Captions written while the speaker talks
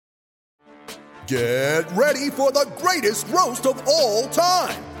Get ready for the greatest roast of all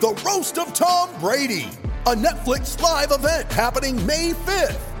time, the Roast of Tom Brady, a Netflix live event happening May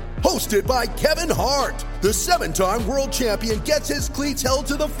 5th. Hosted by Kevin Hart, the 7-time world champion gets his cleats held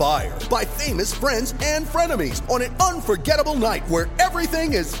to the fire by famous friends and frenemies on an unforgettable night where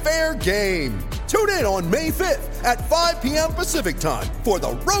everything is fair game. Tune in on May 5th at 5 p.m. Pacific time for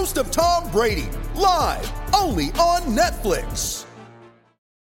the Roast of Tom Brady, live only on Netflix.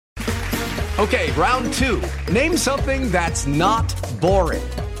 Okay, round two. Name something that's not boring.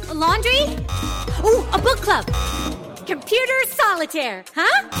 A laundry? Ooh, a book club. Computer solitaire,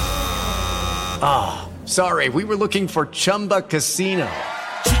 huh? Sorry, we were looking for Chumba Casino.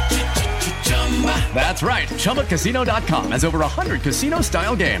 That's right, ChumbaCasino.com has over 100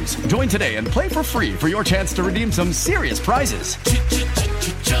 casino-style games. Join today and play for free for your chance to redeem some serious prizes.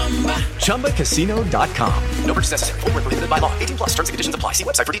 ChumbaCasino.com. No purchase necessary. Void where prohibited by law. 18+ terms and conditions apply. See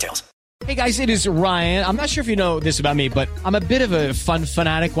website for details. Hey guys, it is Ryan. I'm not sure if you know this about me, but I'm a bit of a fun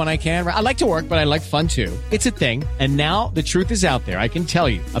fanatic when I can. I like to work, but I like fun too. It's a thing. And now the truth is out there. I can tell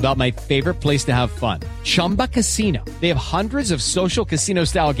you about my favorite place to have fun. Chumba Casino. They have hundreds of social casino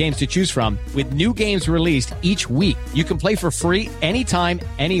style games to choose from with new games released each week. You can play for free anytime,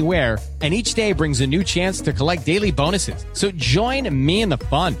 anywhere. And each day brings a new chance to collect daily bonuses. So join me in the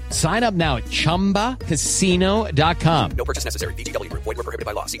fun. Sign up now at ChumbaCasino.com. No purchase necessary. VGW Group. Void where prohibited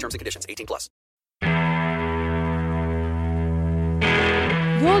by law. See terms and conditions. 18+.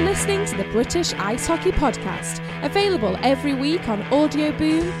 You're listening to the British Ice Hockey Podcast, available every week on Audio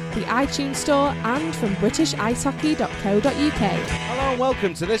Boom, the iTunes Store, and from britishicehockey.co.uk. Hello and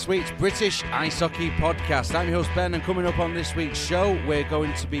welcome to this week's British Ice Hockey Podcast. I'm your host Ben, and coming up on this week's show, we're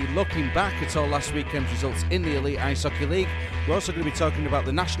going to be looking back at all last weekend's results in the Elite Ice Hockey League. We're also going to be talking about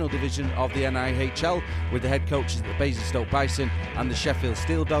the national division of the NIHL with the head coaches of the Basingstoke Bison and the Sheffield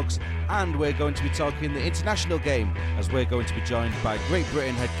Steel Dogs, and we're going to be talking the international game as we're going to be joined by Great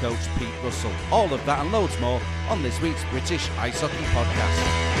Britain head coach Pete Russell. All of that and loads more on this week's British Ice Hockey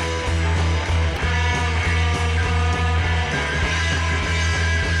Podcast.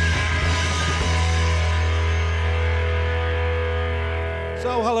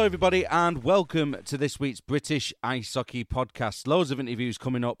 So, hello everybody and welcome to this week's British Ice Hockey Podcast. Loads of interviews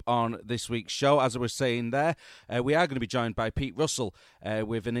coming up on this week's show. As I was saying there, we are going to be joined by Pete Russell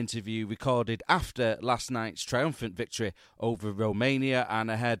with an interview recorded after last night's triumphant victory over Romania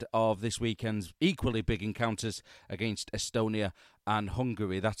and ahead of this weekend's equally big encounters against Estonia and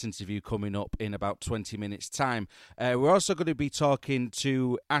Hungary. That interview coming up in about 20 minutes' time. We're also going to be talking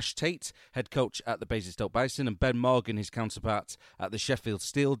to Ash Tate, head coach at the Basingstoke Bison, and Ben Morgan, his counterpart at the Sheffield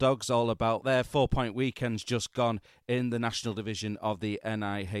Steel Dogs, all about their 4-point weekends just gone in the national division of the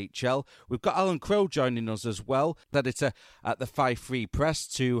NIHL. We've got Alan Crowe joining us as well, editor at the 5-3 Press,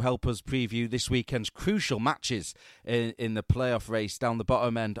 to help us preview this weekend's crucial matches in the playoff race down the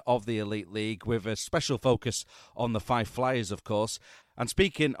bottom end of the Elite League, with a special focus on the Five Flyers, of course. And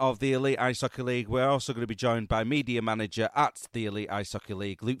speaking of the Elite Ice Hockey League, we're also going to be joined by media manager at the Elite Ice Hockey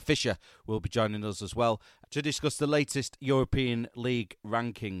League, Luke Fisher, will be joining us as well to discuss the latest European League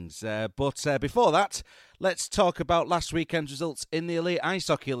rankings. But before that, let's talk about last weekend's results in the Elite Ice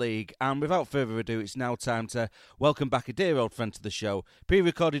Hockey League. And without further ado, it's now time to welcome back a dear old friend to the show.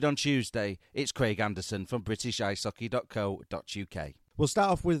 Pre-recorded on Tuesday, it's Craig Anderson from britishicehockey.co.uk. We'll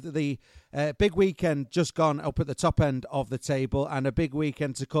start off with the big weekend just gone up at the top end of the table, and a big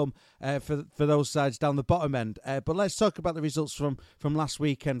weekend to come for those sides down the bottom end. But let's talk about the results from last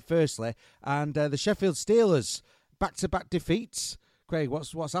weekend firstly. And the Sheffield Steelers, back-to-back defeats. Craig,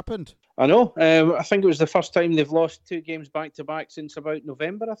 what's happened? I know. I think it was the first time they've lost 2 games back-to-back since about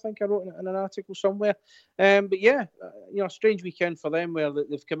November, I think I wrote in an article somewhere. But yeah, a strange weekend for them where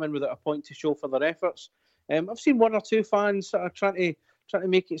they've come in without a point to show for their efforts. I've seen 1 or 2 fans sort of trying to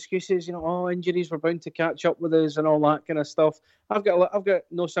make excuses, injuries were bound to catch up with us and all that kind of stuff. I've got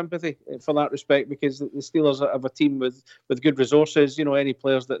no sympathy for that respect, because the Steelers have a team with good resources. Any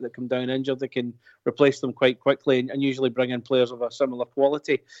players that come down injured, they can replace them quite quickly and usually bring in players of a similar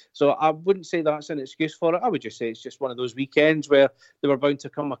quality. So I wouldn't say that's an excuse for it. I would just say it's just one of those weekends where they were bound to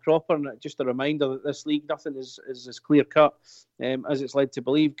come a cropper, and just a reminder that this league, nothing is as clear-cut as it's led to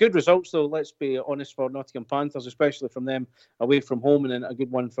believe. Good results, though, let's be honest, for Nottingham Panthers, especially from them away from home, and then a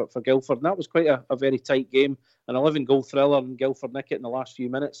good one for Guildford. And that was quite a very tight game, an 11-goal thriller, and Guildford nick it in the last few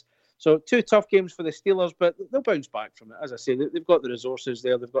minutes. So 2 tough games for the Steelers, but they'll bounce back from it. As I say, they've got the resources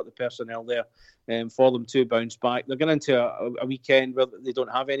there, they've got the personnel there for them to bounce back. They're going into a weekend where they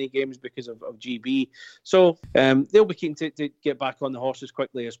don't have any games because of GB. So they'll be keen to get back on the horse as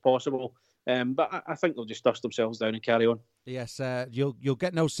quickly as possible. But I think they'll just dust themselves down and carry on. Yes, you'll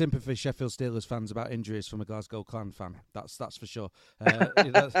get no sympathy, Sheffield Steelers fans, about injuries from a Glasgow Clan fan. That's for sure, and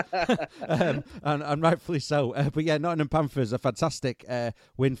rightfully so. But yeah, Nottingham Panthers, a fantastic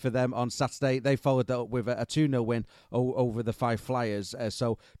win for them on Saturday. They followed that up with a 2-0 win over the Five Flyers.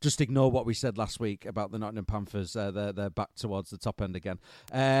 So just ignore what we said last week about the Nottingham Panthers. They're back towards the top end again.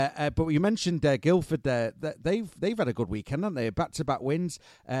 But you mentioned Guildford there. They've had a good weekend, haven't they? Back-to-back wins,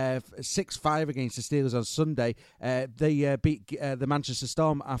 6-5 against the Steelers on Sunday. They beat the Manchester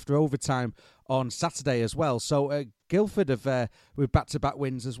Storm after overtime on Saturday as well. So Guildford have with back-to-back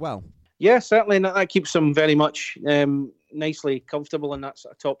wins as well. Yeah, certainly. And that keeps them very much nicely comfortable in that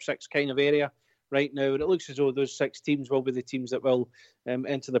sort of top six kind of area right now. And it looks as though those 6 teams will be the teams that will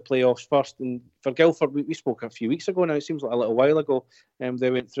enter the playoffs first. And for Guildford, we spoke a few weeks ago now. It seems like a little while ago.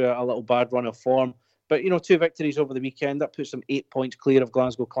 They went through a little bad run of form. But, 2 victories over the weekend, that puts them 8 points clear of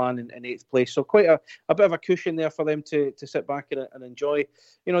Glasgow Clan in 8th place. So quite a bit of a cushion there for them to sit back and enjoy.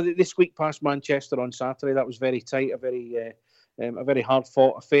 They squeaked past Manchester on Saturday. That was very tight, a very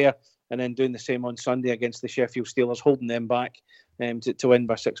hard-fought affair. And then doing the same on Sunday against the Sheffield Steelers, holding them back to win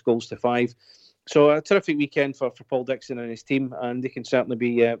by 6-5. So a terrific weekend for Paul Dixon and his team, and they can certainly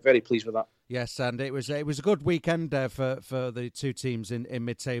be very pleased with that. Yes, and it was a good weekend for the 2 teams in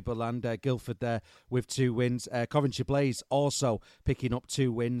mid-table, and Guildford there with 2 wins. Coventry Blaze also picking up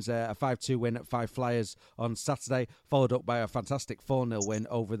 2 wins, a 5-2 win at Five Flyers on Saturday, followed up by a fantastic 4-0 win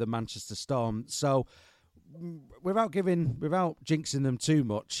over the Manchester Storm. So without jinxing them too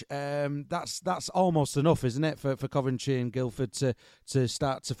much, that's almost enough, isn't it, for Coventry and Guildford to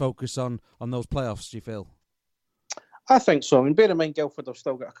start to focus on those playoffs, do you feel? I think so. I mean, bear in mind, Guildford have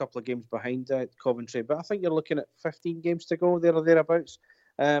still got a couple of games behind Coventry, but I think you're looking at 15 games to go, there or thereabouts.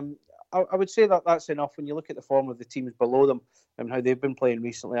 I would say that's enough when you look at the form of the teams below them and how they've been playing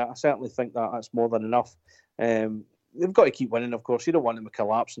recently. I certainly think that's more than enough. They've got to keep winning, of course. You don't want them to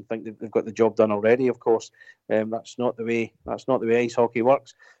collapse and think they've got the job done already, of course. That's not the way ice hockey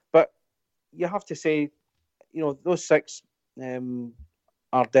works. But you have to say, those 6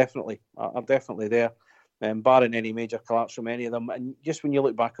 are definitely there, barring any major collapse from any of them. And just when you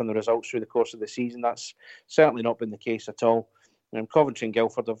look back on the results through the course of the season, that's certainly not been the case at all. Coventry and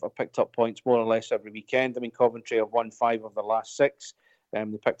Guildford have picked up points more or less every weekend. I mean, Coventry have won 5 of their last 6. They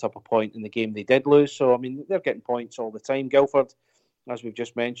picked up a point in the game they did lose. So, I mean, they're getting points all the time. Guildford, as we've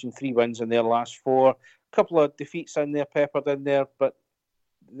just mentioned, 3 wins in their last 4. A couple of defeats in there, peppered in there, but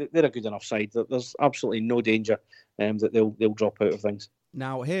they're a good enough side. There's absolutely no danger that they'll drop out of things.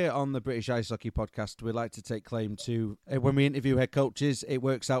 Now, here on the British Ice Hockey Podcast, we like to take claim to, when we interview head coaches, it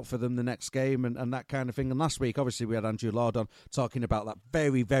works out for them the next game and that kind of thing. And last week, obviously, we had Andrew Lord on talking about that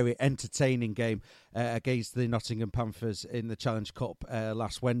very, very entertaining game against the Nottingham Panthers in the Challenge Cup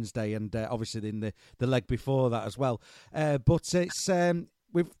last Wednesday, and obviously in the leg before that as well. But it's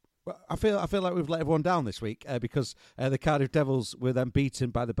I feel like we've let everyone down this week because the Cardiff Devils were then beaten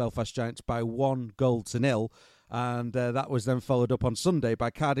by the Belfast Giants by 1-0. And that was then followed up on Sunday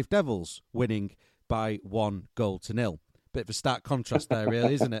by Cardiff Devils winning by 1-0. Bit of a stark contrast there,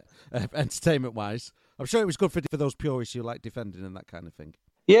 really, isn't it? Entertainment-wise. I'm sure it was good for those purists who like defending and that kind of thing.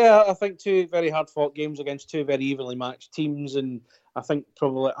 Yeah, I think 2 very hard-fought games against 2 very evenly matched teams, and I think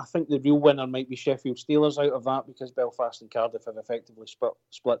the real winner might be Sheffield Steelers out of that, because Belfast and Cardiff have effectively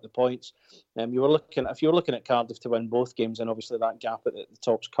split the points. If you were looking at Cardiff to win both games, and obviously that gap at the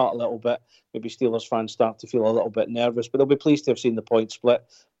top's cut a little bit, maybe Steelers fans start to feel a little bit nervous, but they'll be pleased to have seen the points split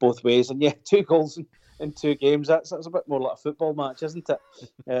both ways. And yeah, 2 goals in 2 games, that's a bit more like a football match, isn't it?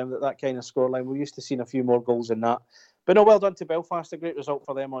 That kind of scoreline. We're used to seeing a few more goals than that. But no, well done to Belfast. A great result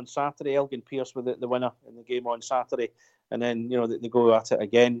for them on Saturday. Elgin Pearce with the winner in the game on Saturday. And then, they go at it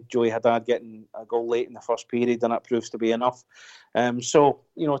again. Joey Haddad getting a goal late in the first period, and that proves to be enough. So,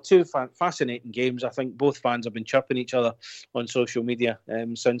 2 fascinating games. I think both fans have been chirping each other on social media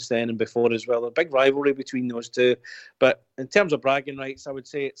since then and before as well. A big rivalry between those 2. But in terms of bragging rights, I would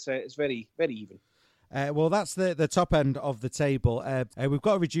say it's very, very even. Well, that's the top end of the table. We've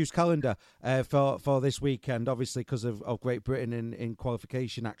got a reduced calendar for this weekend, obviously because of Great Britain in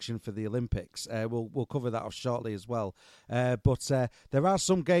qualification action for the Olympics. We'll cover that off shortly as well. But there are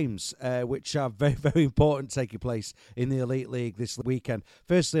some games which are very, very important taking place in the Elite League this weekend.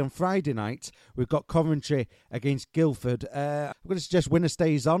 Firstly, on Friday night, we've got Coventry against Guildford. I'm going to suggest winner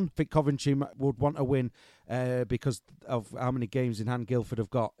stays on. I think Coventry would want a win because of how many games in hand Guildford have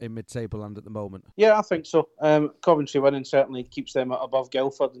got in mid-table and at the moment. Yeah, I think so. Coventry winning certainly keeps them above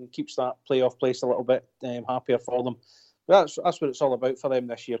Guildford and keeps that playoff place a little bit happier for them. That's what it's all about for them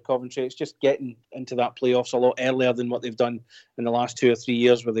this year, Coventry. It's just getting into that playoffs a lot earlier than what they've done in the last 2 or 3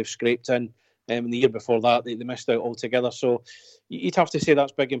 years where they've scraped in. And the year before that, they missed out altogether. So you'd have to say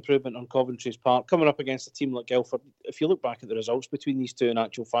that's big improvement on Coventry's part. Coming up against a team like Guildford, if you look back at the results between these two, in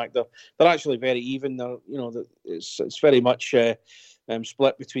actual fact, they're actually very even. It's very much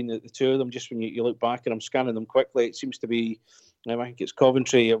split between the two of them. Just when you look back, and I'm scanning them quickly, it seems to be, I think it's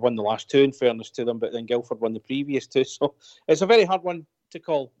Coventry won the last two, in fairness to them, but then Guildford won the previous two. So it's a very hard one to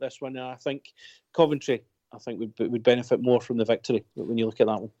call, this one. I think Coventry, would benefit more from the victory when you look at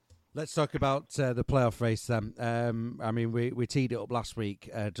that one. Let's talk about the playoff race then. We teed it up last week,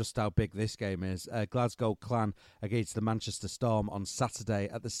 just how big this game is. Glasgow Clan against the Manchester Storm on Saturday.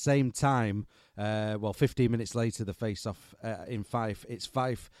 At the same time, 15 minutes later, the face-off in Fife. It's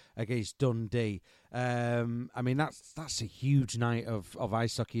Fife against Dundee. That's a huge night of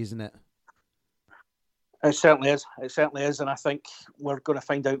ice hockey, isn't it? It certainly is. And I think we're going to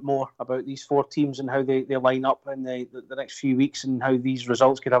find out more about these four teams and how they line up in the next few weeks, and how these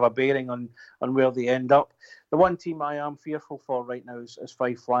results could have a bearing on where they end up. The one team I am fearful for right now is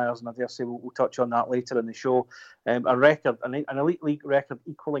Fife Flyers, and I dare say we'll touch on that later in the show. An elite league record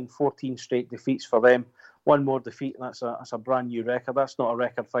equaling 14 straight defeats for them. One more defeat, and that's a brand new record. That's not a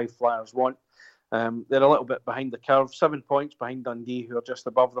record Fife Flyers want. They're a little bit behind the curve, 7 points behind Dundee, who are just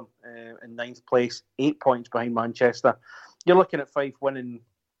above them in 9th place, 8 points behind Manchester. You're looking at Fife winning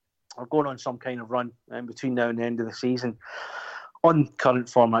or going on some kind of run between now and the end of the season. On current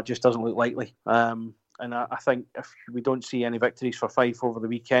format, just doesn't look likely. And I think if we don't see any victories for Fife over the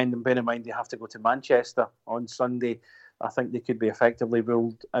weekend, and bear in mind they have to go to Manchester on Sunday, I think they could be effectively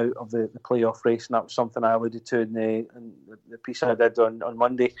ruled out of the playoff race, and that was something I alluded to in the piece I did on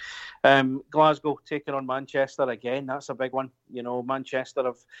Monday. Glasgow taking on Manchester again, that's a big one. Manchester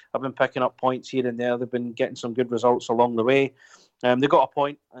have been picking up points here and there. They've been getting some good results along the way. They got a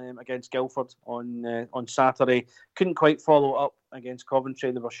point against Guildford on Saturday. Couldn't quite follow up against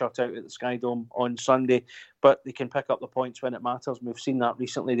Coventry. They were shut out at the Sky Dome on Sunday, but they can pick up the points when it matters. We've seen that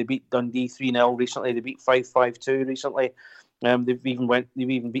recently. They beat Dundee 3-0 recently. They beat Fife 5-2 recently. They've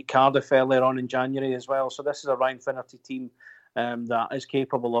even beat Cardiff earlier on in January as well. So this is a Ryan Finnerty team that is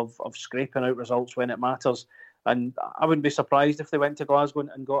capable of scraping out results when it matters. And I wouldn't be surprised if they went to Glasgow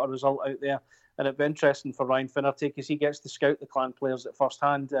and got a result out there. And it'd be interesting for Ryan Finnerty, because he gets to scout the Clan players at first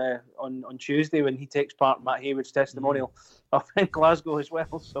hand on Tuesday when he takes part in Matt Haywood's testimonial up in Glasgow as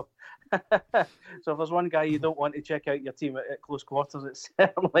well. So if there's one guy you don't want to check out your team at close quarters, it's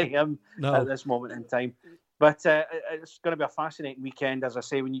certainly him at this moment in time. But it's going to be a fascinating weekend, as I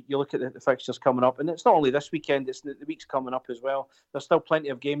say, when you look at the fixtures coming up. And it's not only this weekend, it's the weeks coming up as well. There's still plenty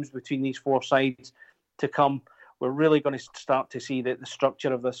of games between these four sides to come. We're really going to start to see the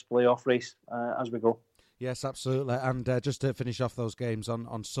structure of this playoff race as we go. Yes, absolutely. And just to finish off those games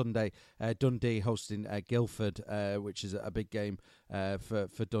on Sunday, Dundee hosting Guildford, which is a big game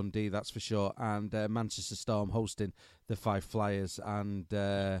for Dundee, that's for sure. And Manchester Storm hosting the Fife Flyers. And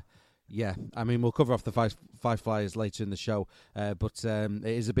we'll cover off the Fife Flyers later in the show. But it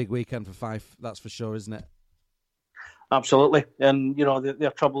is a big weekend for Fife, that's for sure, isn't it? Absolutely, and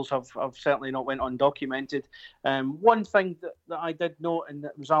their troubles have certainly not went undocumented. One thing that I did note, and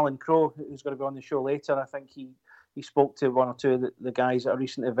that was Alan Crowe, who's going to be on the show later. I think he spoke to one or two of the guys at a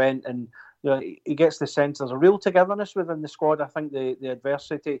recent event, and he gets the sense there's a real togetherness within the squad. I think the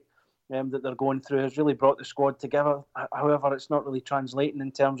adversity that they're going through has really brought the squad together. However, it's not really translating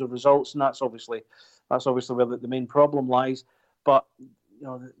in terms of results, and that's obviously where the main problem lies. But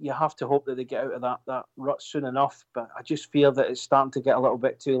you have to hope that they get out of that rut soon enough. But I just fear that it's starting to get a little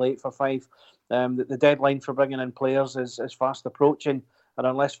bit too late for Fife. The deadline for bringing in players is fast approaching. And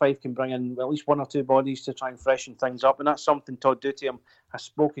unless Fife can bring in at least one or two bodies to try and freshen things up, and that's something Todd Dutiam has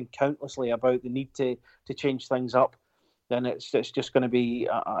spoken countlessly about, the need to change things up, then it's just going to be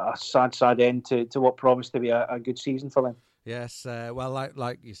a sad end to what promised to be a good season for them. Yes,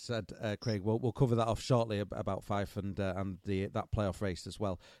 like you said, Craig, we'll cover that off shortly about Fife and that playoff race as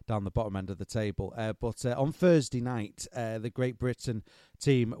well down the bottom end of the table. But on Thursday night, the Great Britain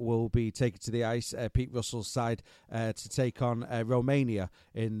team will be taken to the ice. Pete Russell's side to take on Romania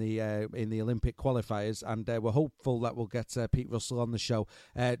in the Olympic qualifiers, and we're hopeful that we'll get Pete Russell on the show.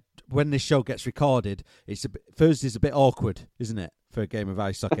 When this show gets recorded, Thursday's a bit awkward, isn't it, for a game of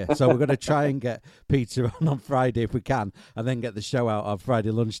ice hockey? So we're going to try and get Peter on Friday if we can, and then get the show out on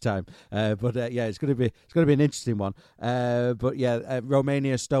Friday lunchtime. It's going to be an interesting one.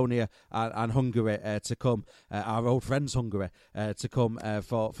 Romania, Estonia, and Hungary to come. Our old friends Hungary to come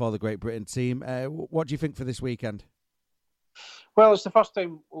for the Great Britain team. What do you think for this weekend? Well, it's the first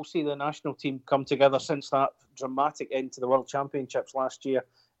time we'll see the national team come together since that dramatic end to the World Championships last year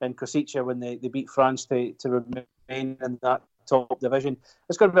in Košice when they beat France to remain in that top division.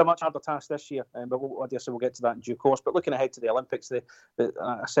 It's going to be a much harder task this year, but we'll get to that in due course. But looking ahead to the Olympics,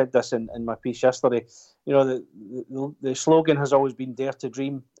 I said this in my piece yesterday, the slogan has always been "Dare to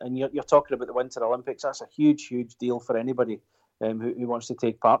Dream," and you're talking about the Winter Olympics. That's a huge, huge deal for anybody who wants to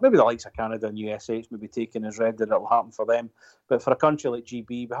take part. Maybe the likes of Canada and USA, it's maybe taken as read that it'll happen for them. But for a country like GB,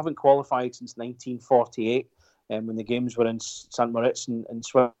 we haven't qualified since 1948. When the games were in St. Moritz in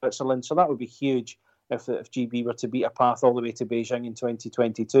Switzerland. So that would be huge if GB were to beat a path all the way to Beijing in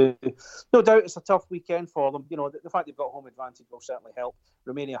 2022. No doubt it's a tough weekend for them. The fact they've got home advantage will certainly help.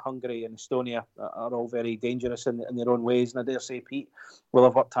 Romania, Hungary and Estonia are all very dangerous in their own ways. And I dare say Pete will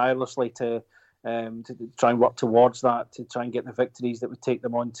have worked tirelessly to try and work towards that, to try and get the victories that would take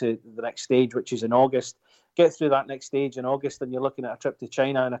them on to the next stage, which is in August. Get through that next stage in August and you're looking at a trip to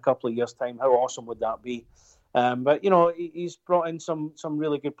China in a couple of years' time. How awesome would that be? But he's brought in some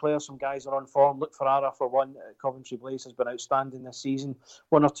really good players. Some guys are on form. Luke Ferrara, for one, at Coventry Blaze has been outstanding this season.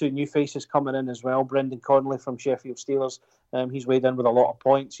 One or two new faces coming in as well. Brendan Connolly from Sheffield Steelers. He's weighed in with a lot of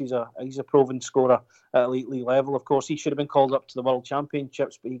points. He's a proven scorer at elite league level. Of course, he should have been called up to the World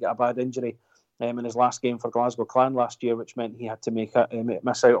Championships, but he got a bad injury in his last game for Glasgow Clan last year, which meant he had to miss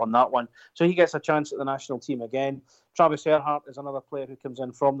out on that one. So he gets a chance at the national team again. Travis Earhart is another player who comes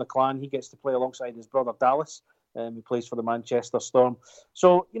in from the Clan. He gets to play alongside his brother Dallas, who plays for the Manchester Storm.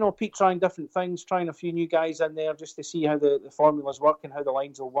 So, Pete trying different things, trying a few new guys in there just to see how the formulas work and how the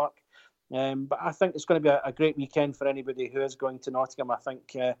lines will work. But I think it's going to be a great weekend for anybody who is going to Nottingham. I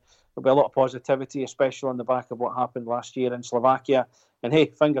think there'll be a lot of positivity, especially on the back of what happened last year in Slovakia. And hey,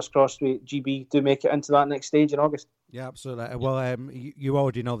 fingers crossed, GB do make it into that next stage in August. Yeah, absolutely. Well, you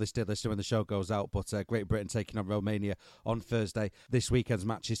already know this, dear listener, when the show goes out, but Great Britain taking on Romania on Thursday. This weekend's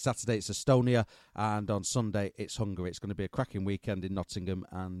match is Saturday, it's Estonia, and on Sunday, it's Hungary. It's going to be a cracking weekend in Nottingham,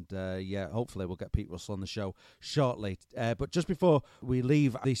 and hopefully we'll get Pete Russell on the show shortly. But just before we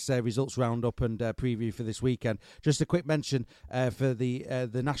leave this results roundup and preview for this weekend, just a quick mention for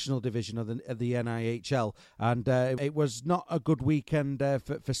the national division of the NIHL, and it was not a good weekend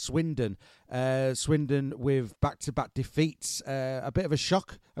for Swindon. Swindon with back-to-back defeats, a bit of a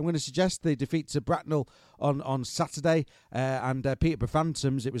shock. I'm going to suggest the defeat to Bracknell on Saturday, and Peterborough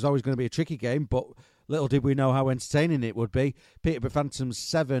Phantoms. It was always going to be a tricky game, but little did we know how entertaining it would be. Peterborough Phantoms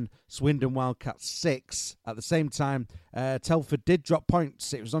 7, Swindon Wildcats 6. At the same time, Telford did drop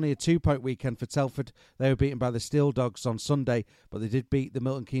points. It was only a 2-point weekend for Telford. They were beaten by the Steel Dogs on Sunday, but they did beat the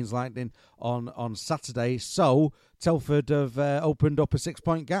Milton Keynes Lightning on Saturday. So Telford have opened up a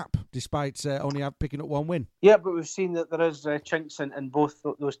 6-point gap, despite only picking up one win. Yeah, but we've seen that there is chinks in both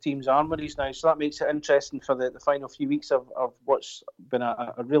those teams' armouries now, so that makes it interesting for the final few weeks of what's been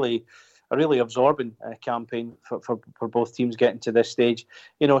a really absorbing campaign for both teams getting to this stage.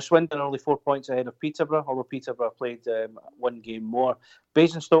 Swindon are only 4 points ahead of Peterborough, although Peterborough played one game more.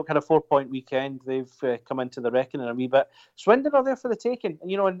 Basingstoke had a 4-point weekend. They've come into the reckoning a wee bit. Swindon are there for the taking,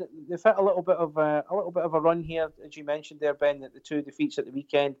 and they've hit a little bit of a run here, as you mentioned there, Ben. The two defeats at the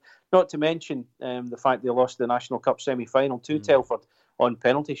weekend, not to mention the fact they lost the National Cup semi-final to Telford on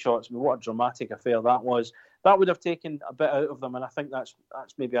penalty shots. I mean, what a dramatic affair that was. That would have taken a bit out of them, and I think that's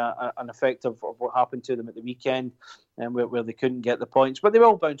maybe an effect of what happened to them at the weekend, where they couldn't get the points. But they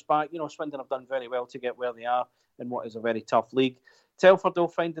will bounce back. Swindon have done very well to get where they are in what is a very tough league. Telford, though,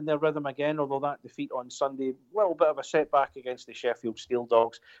 finding their rhythm again, although that defeat on Sunday, a little bit of a setback against the Sheffield Steel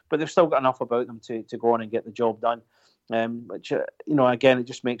Dogs, but they've still got enough about them to go on and get the job done. Which, again, it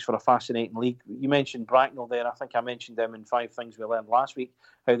just makes for a fascinating league. You mentioned Bracknell there. I think I mentioned them in 5 Things We Learned last week,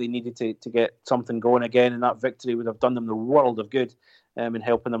 how they needed to get something going again, and that victory would have done them the world of good in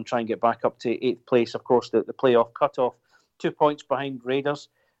helping them try and get back up to 8th place. Of course, the playoff cut-off, 2 points behind Raiders.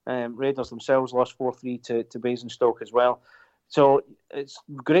 Raiders themselves lost 4-3 to Basingstoke as well. So it's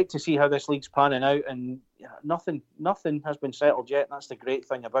great to see how this league's panning out, and nothing has been settled yet. That's the great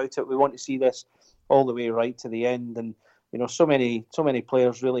thing about it. We want to see this all the way right to the end, and so many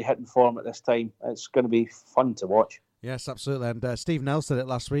players really hitting form at this time. It's going to be fun to watch. Yes, absolutely. And Steve Nell said it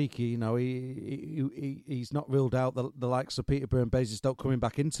last week. He's not ruled out the likes of Peterborough and Basingstoke coming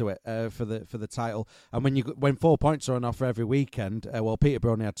back into it for the title. And when 4 points are on offer every weekend,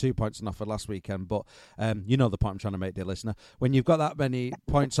 Peterborough only had 2 points on offer last weekend, but you know the point I'm trying to make, dear listener. When you've got that many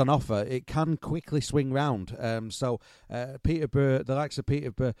points on offer, it can quickly swing round. Peterborough, the likes of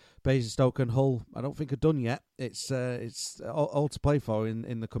Peterborough, Basingstoke and Hull, I don't think are done yet. It's all to play for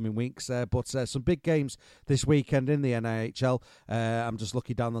in the coming weeks. But some big games this weekend in the the NIHL. I'm just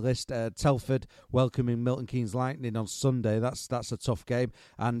looking down the list. Telford welcoming Milton Keynes Lightning on Sunday. That's a tough game.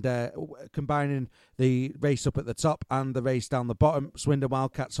 And combining the race up at the top and the race down the bottom, Swindon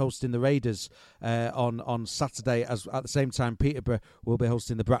Wildcats hosting the Raiders on Saturday. As at the same time, Peterborough will be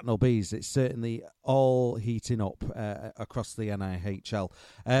hosting the Bracknell Bees. It's certainly all heating up across the NIHL.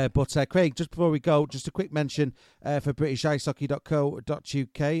 But Craig, just before we go, just a quick mention for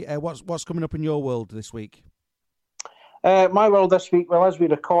BritishIceHockey.co.uk. What's coming up in your world this week? My world this week, well, as we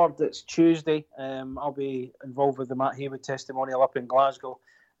record, it's Tuesday. I'll be involved with the Matt Haywood testimonial up in Glasgow.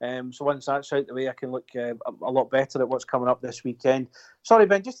 So once that's out the way, I can look a lot better at what's coming up this weekend. Sorry,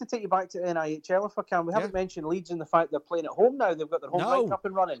 Ben, just to take you back to NIHL if I can. We haven't mentioned Leeds and the fact they're playing at home now. They've got their home rink up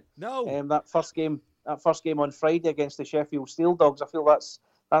and running. That first game on Friday against the Sheffield Steel Dogs, I feel that's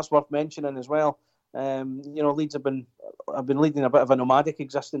worth mentioning as well. Leeds have been leading a bit of a nomadic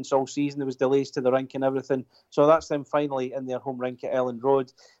existence all season. There was delays to the rink and everything. So that's them finally in their home rink at Elland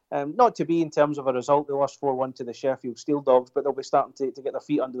Road. Not to be in terms of a result, they lost 4-1 to the Sheffield Steel Dogs, but they'll be starting to get their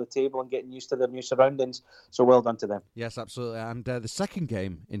feet under the table and getting used to their new surroundings. So well done to them. Yes, absolutely. And the second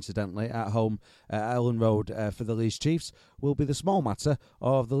game, incidentally, at home at Elland Road for the Leeds Chiefs will be the small matter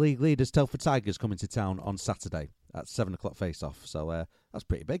of the league leaders Telford Tigers coming to town on Saturday at 7 o'clock face-off. So that's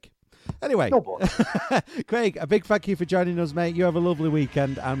pretty big. Anyway, Craig, a big thank you for joining us, mate. You have a lovely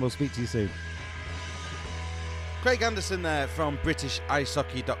weekend, and we'll speak to you soon. Craig Anderson there from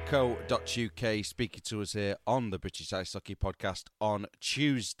BritishIceHockey.co.uk speaking to us here on the British Ice Hockey Podcast on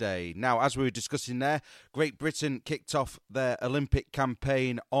Tuesday. Now, as we were discussing there, Great Britain kicked off their Olympic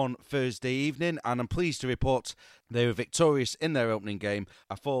campaign on Thursday evening, and I'm pleased to report they were victorious in their opening game,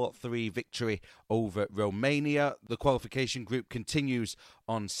 a 4-3 victory over Romania. The qualification group continues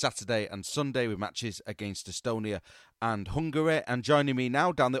on Saturday and Sunday with matches against Estonia and Hungary. And joining me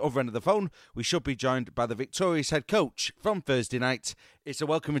now down the other end of the phone, we should be joined by the victorious head coach from Thursday night. It's a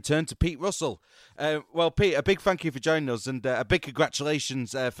welcome return to Pete Russell. Well, Pete, a big thank you for joining us and a big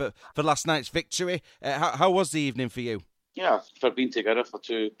congratulations for last night's victory. How was the evening for you? Yeah, for being together for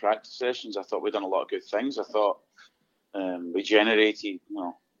 2 practice sessions, I thought we'd done a lot of good things. I thought we generated,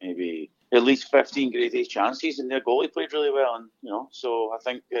 maybe at least 15 grade A chances, and their goalie played really well. And so I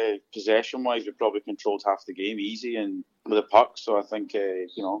think possession-wise, we probably controlled half the game easy and with the puck. So I think I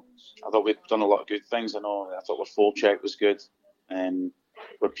thought we'd done a lot of good things. I thought our full check was good, and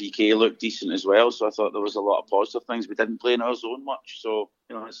our PK looked decent as well. So I thought there was a lot of positive things. We didn't play in our zone much, so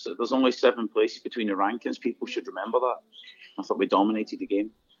there's only 7 places between the rankings. People should remember that. I thought we dominated the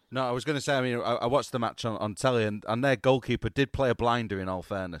game. No, I was going to say, I watched the match on telly, and their goalkeeper did play a blinder, in all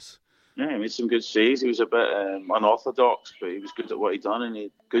fairness. Yeah, he made some good saves. He was a bit unorthodox, but he was good at what he'd done, and he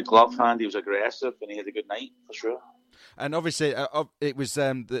had good glove hand. He was aggressive, and he had a good night, for sure. And obviously, it was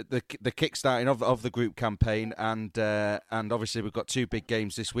the kick-starting of the group campaign, and obviously we've got 2 big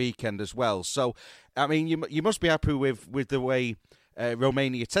games this weekend as well. So, you must be happy with the way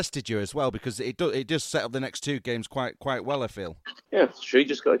Romania tested you as well, because it does set up the next 2 games quite well, I feel. Yeah, sure. You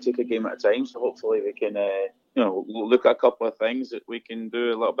just got to take a game at a time. So hopefully we can look at a couple of things that we can do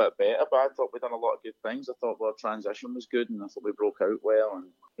a little bit better. But I thought we'd done a lot of good things. I thought our transition was good, and I thought we broke out well.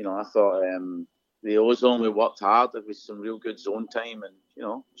 And I thought the ozone, we worked hard. There was some real good zone time, and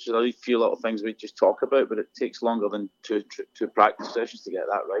so a few little things we just talk about, but it takes longer than two practice sessions to get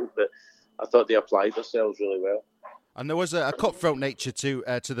that right. But I thought they applied themselves really well. And there was a cutthroat nature to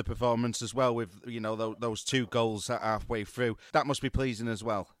the performance as well, with those 2 goals halfway through. That must be pleasing as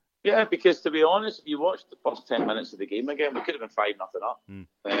well. Yeah, because to be honest, if you watch the first 10 minutes of the game again, we could have been 5-0 up, and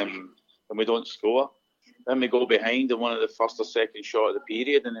we don't score. Then we go behind in one of the first or second shot of the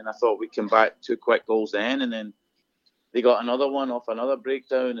period, and then I thought we'd come back 2 quick goals then, and then they got another one off another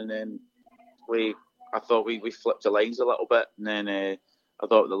breakdown, and then I thought we flipped the lines a little bit, and then I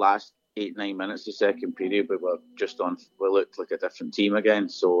thought the last 8-9 minutes of the second period, we looked like a different team again.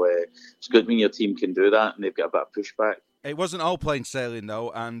 So it's good when your team can do that and they've got a bit of pushback. It wasn't all plain sailing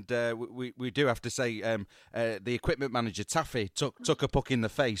though, and we do have to say the equipment manager Taffy took a puck in the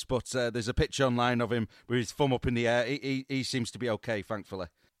face, but there's a picture online of him with his thumb up in the air. He seems to be okay, thankfully.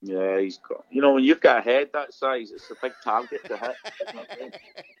 Yeah, he's got. When you've got a head that size, it's a big target to hit.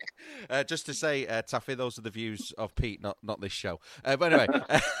 Just to say, Taffy, those are the views of Pete, not this show. But anyway,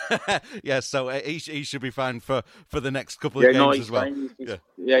 yeah. So he should be fine for the next couple of games as well.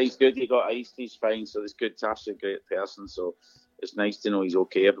 He's good. He got iced. He's fine. So it's good. Taffy's a great person. So it's nice to know he's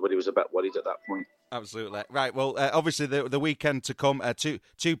okay. Everybody was a bit worried at that point. Absolutely. Right, well, obviously the weekend to come,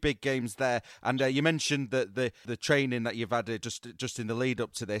 two big games there, and you mentioned that the training that you've had just in the lead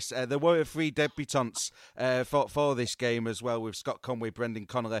up to this. There were 3 debutants for this game as well, with Scott Conway, Brendan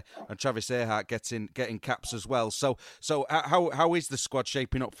Connolly and Travis Earhart getting caps as well. So how is the squad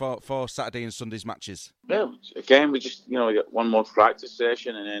shaping up for Saturday and Sunday's matches? Well, again, we just we got one more practice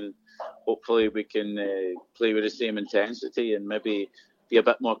session, and then hopefully we can play with the same intensity and maybe be a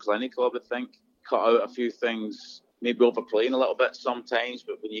bit more clinical, I would think. Cut out a few things, maybe overplaying a little bit sometimes,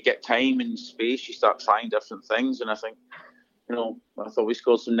 but when you get time and space, you start trying different things. And I think, I thought we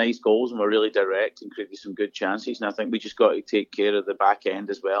scored some nice goals and were really direct and created some good chances. And I think we just got to take care of the back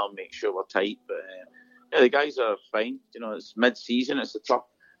end as well and make sure we're tight. But the guys are fine. It's mid-season. It's a tough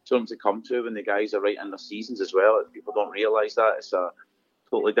term to come to when the guys are right in their seasons as well. People don't realise that. It's a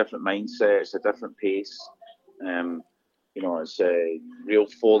totally different mindset. It's a different pace. It's a real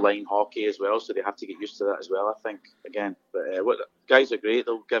 4-line hockey as well, so they have to get used to that as well, I think, again. But guys are great.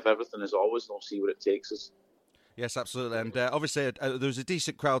 They'll give everything as always, and they'll see where it takes us. Yes, absolutely. And obviously, there was a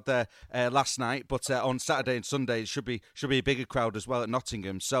decent crowd there last night, but on Saturday and Sunday, it should be a bigger crowd as well at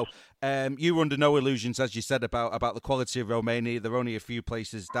Nottingham. So you were under no illusions, as you said, about the quality of Romania. They're only a few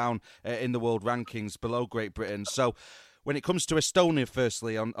places down in the world rankings below Great Britain. So when it comes to Estonia,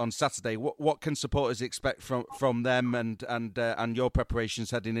 firstly, on Saturday, what can supporters expect from them and your preparations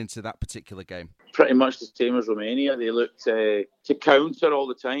heading into that particular game? Pretty much the same as Romania. They look to counter all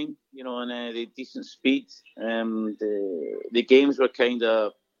the time, and they had decent speed. The games were kind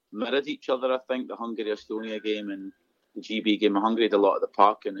of mirrored each other, I think. The Hungary-Estonia game and the GB game. Hungary had a lot of the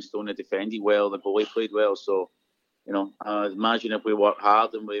puck, and Estonia defended well. The goalie played well, so I imagine if we work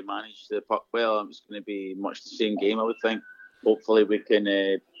hard and we manage the puck well, it's going to be much the same game, I would think. Hopefully we can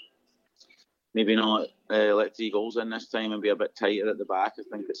maybe not let 3 goals in this time and be a bit tighter at the back, I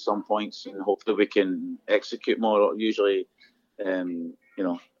think, at some points. And hopefully we can execute more. Usually,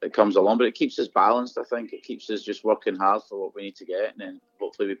 it comes along, but it keeps us balanced, I think. It keeps us just working hard for what we need to get, and then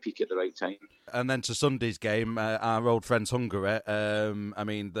hopefully we peak at the right time. And then to Sunday's game, our old friends Hungary.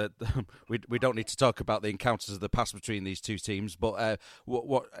 We don't need to talk about the encounters of the past between these two teams, but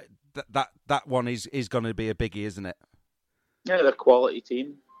that one is going to be a biggie, isn't it? Yeah, they're a quality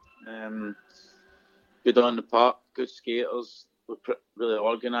team. Good on the park, good skaters. We're really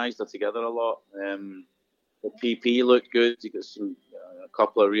organised. They're together a lot. The PP looked good. You got a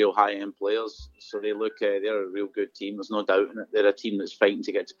couple of real high-end players, so they're a real good team. There's no doubt in it. They're a team that's fighting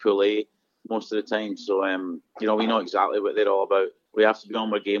to get to Pool A most of the time. So we know exactly what they're all about. We have to be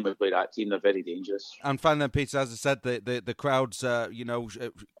on our game. We play that team. They're very dangerous. And finally, Peter, as I said, the crowds,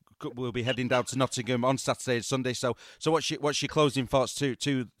 we'll be heading down to Nottingham on Saturday and Sunday. So what's your closing thoughts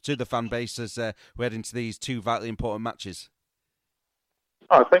to the fan base as we head into these 2 vitally important matches?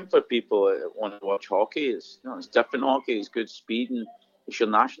 I think for people that want to watch hockey, it's different hockey. It's good speed, and it's your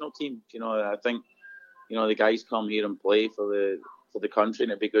national team. I think the guys come here and play for the country,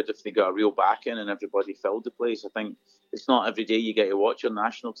 and it'd be good if they got a real backing and everybody filled the place. I think it's not every day you get to watch your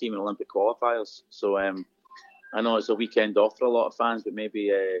national team in Olympic qualifiers. So I know it's a weekend off for a lot of fans, but maybe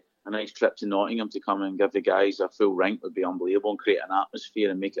a nice trip to Nottingham to come and give the guys a full rink would be unbelievable and create an atmosphere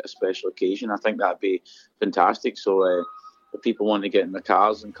and make it a special occasion. I think that'd be fantastic. So if people want to get in the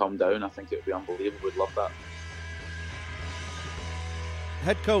cars and come down, I think it would be unbelievable. We'd love that.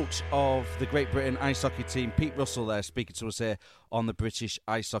 Head coach of the Great Britain ice hockey team, Pete Russell, there speaking to us here on the British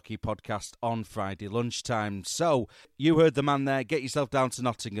Ice Hockey Podcast on Friday lunchtime. So, you heard the man there. Get yourself down to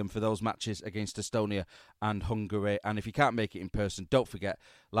Nottingham for those matches against Estonia and Hungary. And if you can't make it in person, don't forget,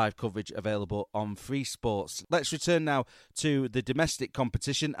 live coverage available on Free Sports. Let's return now to the domestic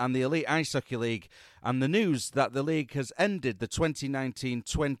competition and the Elite Ice Hockey League, and the news that the league has ended the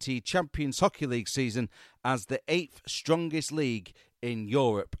 2019-20 Champions Hockey League season as the 8th strongest league in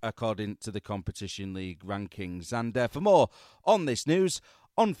Europe, according to the Competition League rankings. And for more on this news,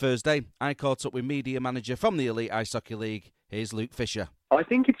 on Thursday, I caught up with media manager from the Elite Ice Hockey League. Here's Luke Fisher. I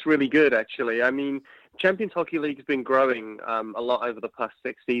think it's really good, actually. I mean, Champions Hockey League has been growing a lot over the past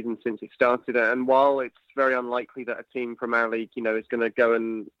 6 seasons since it started. And while it's very unlikely that a team from our league, is going to go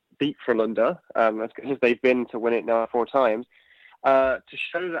and beat Frölunda, as good as they've been to win it now 4 times, to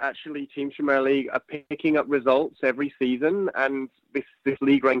show that actually teams from our league are picking up results every season, and this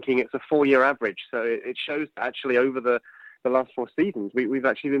league ranking, it's a 4-year average, so it shows that actually over the last 4 seasons we've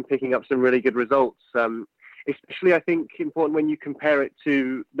actually been picking up some really good results, especially I think important when you compare it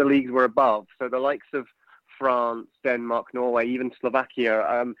to the leagues we're above, so the likes of France, Denmark, Norway, even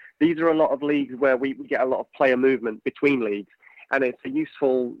Slovakia. These are a lot of leagues where we get a lot of player movement between leagues, and it's a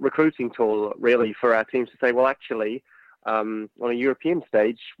useful recruiting tool really for our teams to say, well, actually, on a European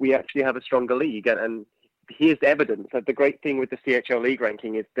stage, we actually have a stronger league. And here's the evidence that the great thing with the CHL league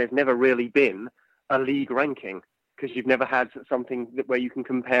ranking is there's never really been a league ranking, because you've never had something where you can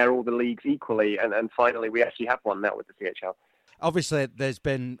compare all the leagues equally. And finally, we actually have one now with the CHL. Obviously, there's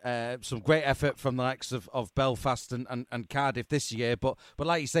been some great effort from the likes of Belfast and Cardiff this year, but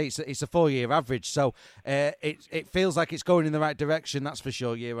like you say, it's a 4-year average, so it feels like it's going in the right direction, that's for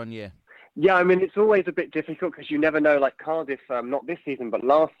sure, year on year. Yeah, I mean, it's always a bit difficult because you never know, like Cardiff, not this season, but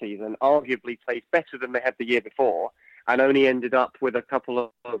last season, arguably played better than they had the year before and only ended up with a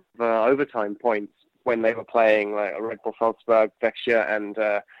couple of overtime points when they were playing like Red Bull Salzburg, Vexia and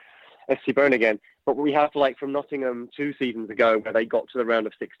SC Groningen. But we have like from Nottingham 2 seasons ago where they got to the round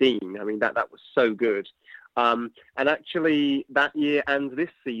of 16. I mean, that was so good. And actually that year and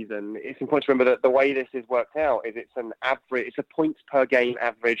this season, it's important to remember that the way this is worked out is it's an average, it's a points per game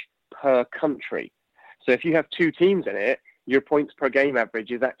average per country. So if you have 2 teams in it, your points per game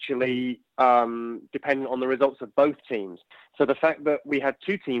average is actually dependent on the results of both teams. So the fact that we had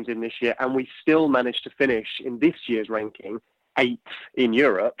 2 teams in this year and we still managed to finish in this year's ranking 8th in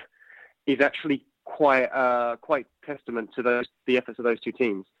Europe is actually quite testament to the efforts of those 2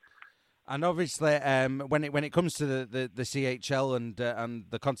 teams. And obviously, when it comes to the CHL and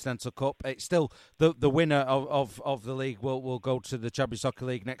the Continental Cup, it's still the winner of the league will go to the Champions Soccer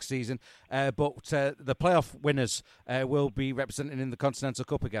League next season. But the playoff winners will be represented in the Continental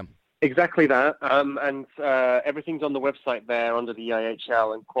Cup again. Exactly that, and everything's on the website there under the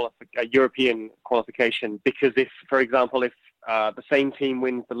IHL and European qualification. Because if, for example, if the same team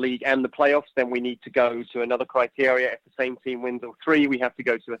wins the league and the playoffs, then we need to go to another criteria. If the same team wins all 3, we have to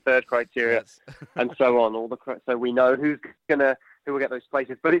go to a third criteria, yes. And so on. So we know who will get those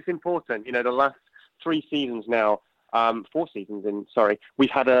places. But it's important, you know, the last 3 seasons now, 4 seasons in,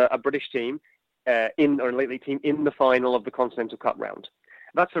 we've had a British team or a lately team in the final of the Continental Cup round.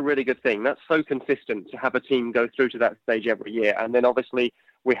 That's a really good thing. That's so consistent to have a team go through to that stage every year. And then obviously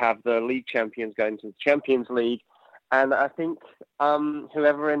we have the league champions going to the Champions League. And I think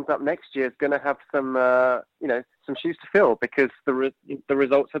whoever ends up next year is going to have some shoes to fill, because the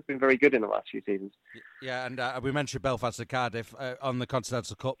results have been very good in the last few seasons. Yeah, and we mentioned Belfast and Cardiff on the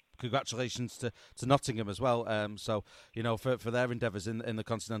Continental Cup. Congratulations to Nottingham as well. So you know, for their endeavours in the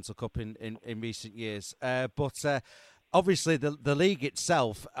Continental Cup in recent years. But obviously, the league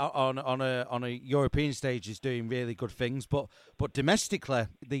itself on a European stage is doing really good things, but domestically,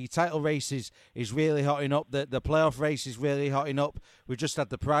 the title race is really hotting up. The playoff race is really hotting up. We just had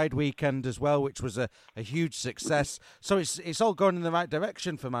the Pride weekend as well, which was a huge success. So it's all going in the right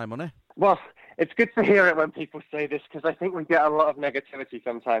direction for my money. Well, it's good to hear it when people say this, because I think we get a lot of negativity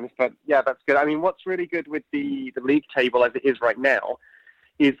sometimes. But yeah, that's good. I mean, what's really good with the league table as it is right now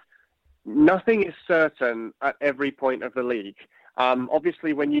is nothing is certain at every point of the league.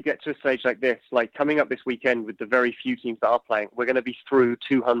 Obviously, when you get to a stage like this, like coming up this weekend with the very few teams that are playing, we're going to be through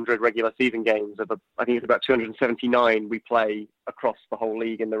 200 regular season games. I think it's about 279 we play across the whole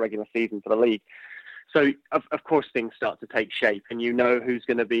league in the regular season for the league. So, of course, things start to take shape, and you know who's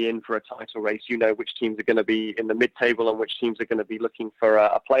going to be in for a title race. You know which teams are going to be in the mid-table and which teams are going to be looking for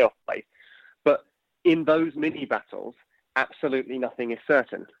a playoff place. But in those mini-battles, absolutely nothing is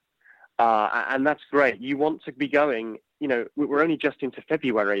certain. And that's great. You want to be going, you know, we're only just into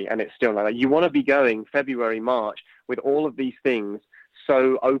February and it's still like that. You want to be going February, March with all of these things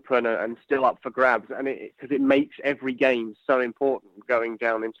so open and still up for grabs. And because it makes every game so important going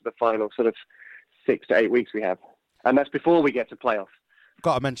down into the final sort of 6 to 8 weeks we have. And that's before we get to playoffs.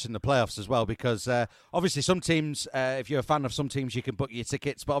 Got to mention the playoffs as well, because obviously some teams, if you're a fan of some teams, you can book your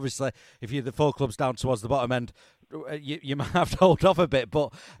tickets. But obviously, if you're the 4 clubs down towards the bottom end, you might have to hold off a bit.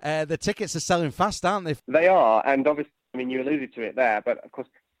 But the tickets are selling fast, aren't they? They are. And obviously, I mean, you alluded to it there. But of course,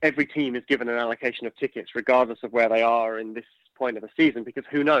 every team is given an allocation of tickets, regardless of where they are in this point of the season, because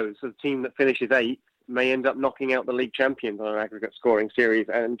who knows? So the team that finishes 8th may end up knocking out the league champions on an aggregate scoring series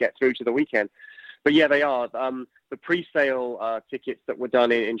and get through to the weekend. But yeah, they are. The pre-sale tickets that were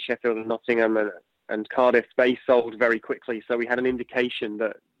done in Sheffield and Nottingham and Cardiff, they sold very quickly. So we had an indication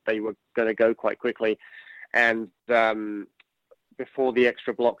that they were going to go quite quickly. And before the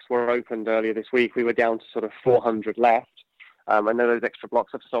extra blocks were opened earlier this week, we were down to sort of 400 left. I know those extra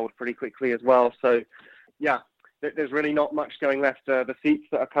blocks have sold pretty quickly as well. So yeah, there's really not much going left. The seats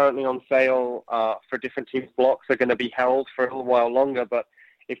that are currently on sale for different teams' blocks are going to be held for a little while longer, but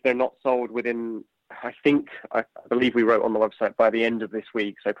if they're not sold within, I believe we wrote on the website by the end of this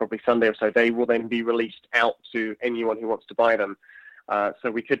week, so probably Sunday or so, they will then be released out to anyone who wants to buy them. So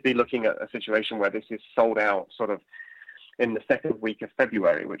we could be looking at a situation where this is sold out sort of in the second week of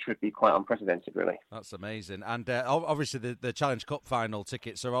February, which would be quite unprecedented, really. That's amazing. And obviously, the Challenge Cup final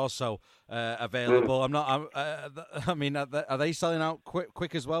tickets are also available. Are they selling out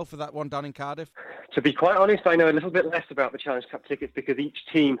quick as well for that one down in Cardiff? To be quite honest, I know a little bit less about the Challenge Cup tickets because each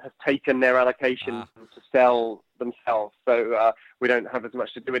team has taken their allocation to sell themselves, so we don't have as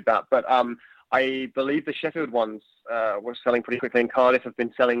much to do with that. But I believe the Sheffield ones were selling pretty quickly, and Cardiff have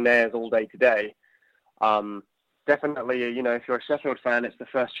been selling theirs all day today. Definitely, if you're a Sheffield fan, it's the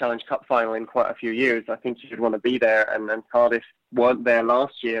first Challenge Cup final in quite a few years. I think you'd want to be there, and Cardiff weren't there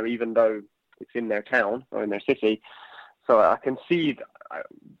last year, even though it's in their town or in their city. So I can see,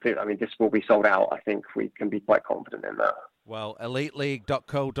 this will be sold out. I think we can be quite confident in that. Well,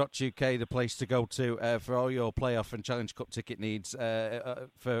 eliteleague.co.uk, the place to go to for all your playoff and Challenge Cup ticket needs,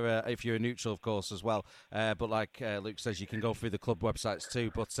 for if you're a neutral, of course, as well. But like Luke says, you can go through the club websites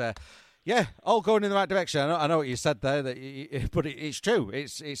too. But yeah, all going in the right direction. I know what you said there, but it's true.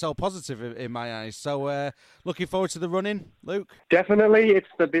 It's all positive in my eyes. So looking forward to the running, Luke? Definitely. It's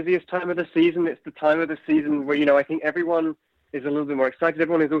the busiest time of the season. It's the time of the season where, I think everyone is a little bit more excited.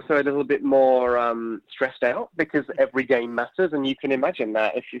 Everyone is also a little bit more stressed out because every game matters. And you can imagine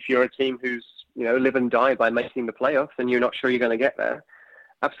that if you're a team who's, live and die by making the playoffs and you're not sure you're going to get there.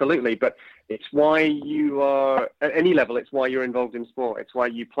 Absolutely, but it's why you are, at any level, it's why you're involved in sport. It's why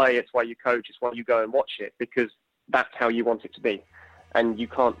you play, it's why you coach, it's why you go and watch it, because that's how you want it to be. And you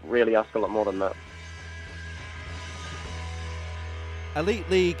can't really ask a lot more than that. Elite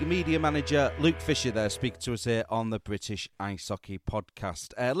League media manager Luke Fisher there speaking to us here on the British Ice Hockey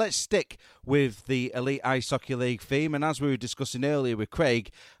Podcast. Let's stick with the Elite Ice Hockey League theme, and as we were discussing earlier with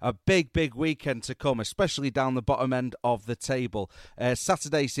Craig, a big weekend to come, especially down the bottom end of the table.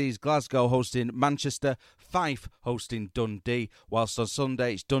 Saturday sees Glasgow hosting Manchester, Fife hosting Dundee, whilst on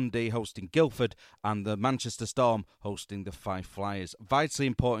Sunday it's Dundee hosting Guildford and the Manchester Storm hosting the Fife Flyers. Vitally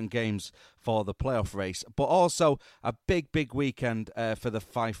important games for the playoff race, but also a big weekend for the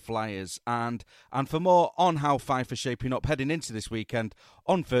Fife Flyers. And for more on how Fife are shaping up heading into this weekend,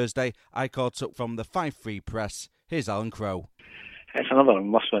 on Thursday I caught up from the Fife Free Press. Here's Alan Crowe. It's another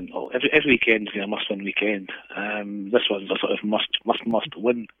must-win. Every weekend is a must-win weekend. This one's a sort of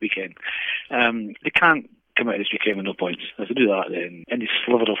must-win weekend. They can't come out of this weekend with no points. If they do that, then any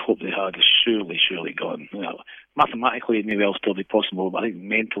sliver of hope they had is surely gone. Mathematically, it may well still be possible, but I think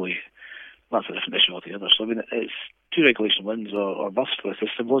mentally, that's a different issue altogether. So, it's 2 regulation wins or bust. It's as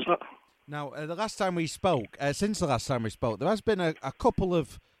simple as that. Now, since the last time we spoke, there has been a couple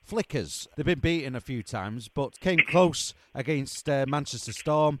of flickers. They've been beaten a few times, but came close against Manchester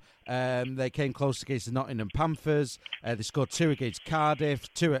Storm. They came close against the Nottingham Panthers. They scored 2 against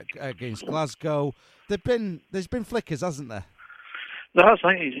Cardiff, 2 against Glasgow. There's been flickers, hasn't there? There has.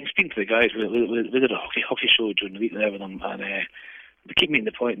 I think speaking to the guys, we did a hockey show during the week there with them, and they keep making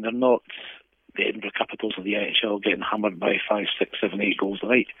the point they're not the Edinburgh Capitals of the NHL getting hammered by 5, 6, 7, 8 goals a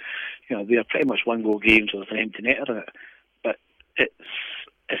night. They are pretty much 1-goal games with an empty netter in it. But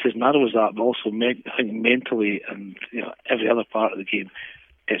it's as narrow as that, but also I think mentally and every other part of the game,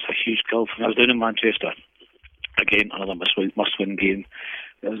 it's a huge gulf. I was down in Manchester, again, another must-win game.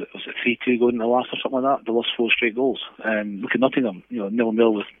 It was a 3-2 going in the last or something like that. They lost 4 straight goals. Look at Nottingham,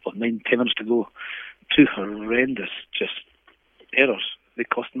 0-0 with 9-10 minutes to go. 2 horrendous just errors. They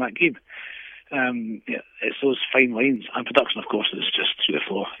cost them that game. It's those fine lines. And production, of course, is just through the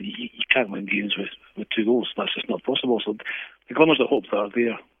floor. You can't win games with 2 goals. That's just not possible. So the glimmers of hope that are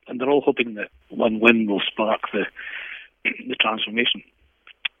there, and they're all hoping that one win will spark the transformation.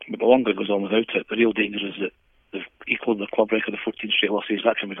 But the longer it goes on without it, the real danger is that they've equalled the club record of 14 straight losses.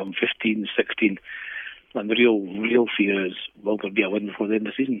 That can become 15, 16. And the real fear is, will there be a win before the end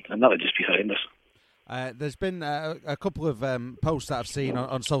of the season? And that would just be horrendous. There's been a couple of posts that I've seen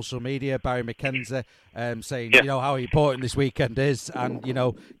on social media. Barry McKenzie saying, how important this weekend is, and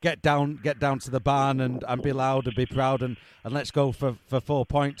get down to the barn and be loud and be proud and let's go for 4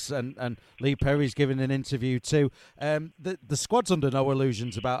 points. And Lee Perry's giving an interview too. The squad's under no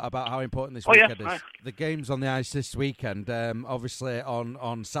illusions about how important this weekend is. The game's on the ice this weekend. Obviously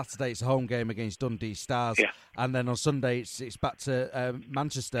on Saturday it's a home game against Dundee Stars, and then on Sunday it's back to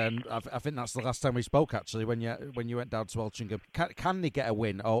Manchester. And I think that's the last time we spoke, actually, when you went down to Altrincham. Can they get a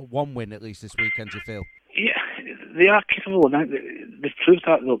win, or one win at least this weekend, do you feel? Yeah, they are capable, and they've proved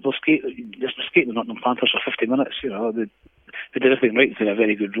that. They'll skate the Nottingham Panthers for 50 minutes. They did everything right to a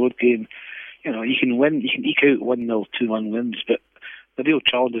very good road game. You can win, you can eke out 1-0, 2-1 wins, but the real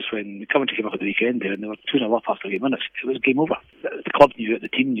challenge is when Coventry came up at the weekend there and they were 2-0 up after 8 minutes. It was game over. The club knew it, the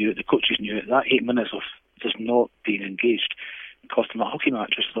team knew it, the coaches knew it. That 8 minutes of just not being engaged cost them a hockey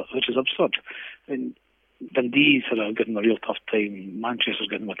match, which is absurd. And Dundee's given them a real tough time. Manchester's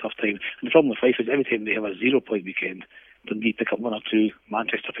given them a tough time. And the problem with Fife is every time they have a 0-point weekend, Dundee pick up 1 or 2,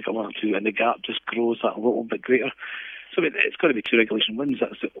 Manchester pick up 1 or 2, and the gap just grows that a little bit greater. So it's got to be 2 regulation wins.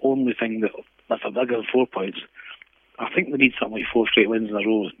 That's the only thing that's a bigger than 4 points. I think they need something like 4 straight wins in a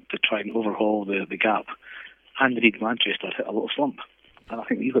row to try and overhaul the gap. And they need Manchester to hit a little slump. And I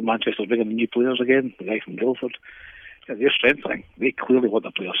think you've got Manchester bringing in new players again, the guy from Guildford. Yeah, they're strengthening. They clearly want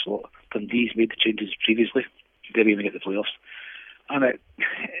a player slot. Dundee's made the changes previously. They're going to get the playoffs. And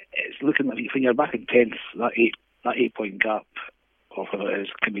it's looking like when you're back in 10th, that 8-point gap, or whatever it is,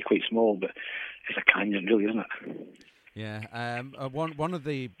 can be quite small, but it's a canyon, really, isn't it? Yeah, one of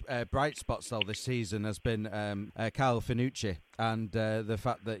the bright spots though this season has been Carlo Finucci, and the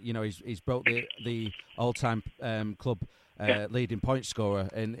fact that he's broke the all-time club leading point scorer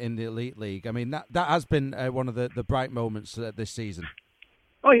in the Elite League. I mean that has been one of the bright moments this season.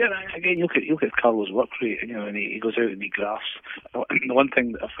 Oh yeah, again you look at Carlo's work rate, and he goes out and he grafts. The one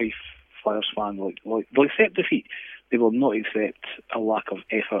thing that a Fife Flyers fan will accept defeat. They will not accept a lack of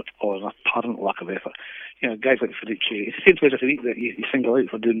effort or an apparent lack of effort. Guys like Finucci, it's the same player Finucci that you single out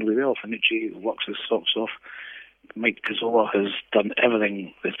for doing really well. Finucci works his socks off. Mike Cazorla has done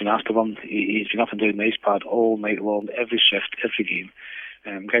everything that's been asked of him. He's been up and down the ice pad all night long, every shift, every game.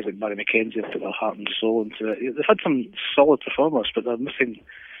 Guys like Barry McKenzie have put their heart and soul into it. They've had some solid performers, but they're missing.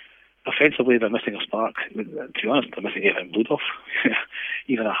 Offensively, they're missing a spark. To be honest, they're missing Evan Bludoff.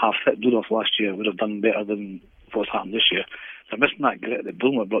 Even a half-fit Bludoff last year would have done better than what's happened this year. They're missing that grit that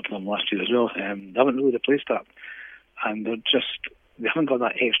Bulmer brought to them last year as well. They haven't really replaced that. And they haven't got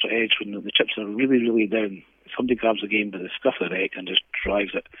that extra edge when the chips are really, really down. Somebody grabs the game by the scruff of the neck and just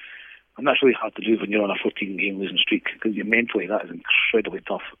drives it. And that's really hard to do when you're on a 14-game losing streak, because mentally that is incredibly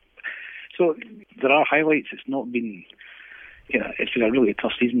tough. So there are highlights. It's not been... it's been a really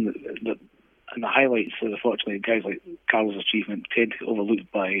tough season. And the highlights, unfortunately, guys like Carlo's achievement tend to get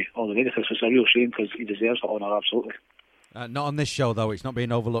overlooked by all the negatives, which is a real shame because he deserves it honour, absolutely. Not on this show, though. It's not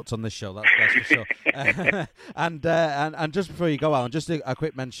being overlooked on this show. That's for sure. And just before you go, Alan, just a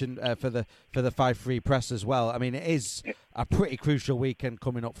quick mention for the 5-3 press as well. I mean, it is a pretty crucial weekend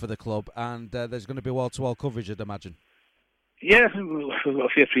coming up for the club, and there's going to be wall-to-wall coverage, I'd imagine. Yeah, we've got a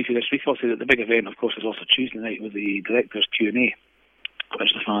fair preview this week. Obviously, the big event, of course, is also Tuesday night with the directors' Q&A,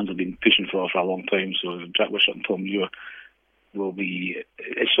 which the fans have been pushing for a long time. So Jack Wishart and Tom Muir will be...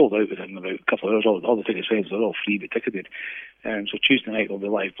 It's sold out within about a couple of hours. All the ticket sales are all free but ticketed. So Tuesday night we'll be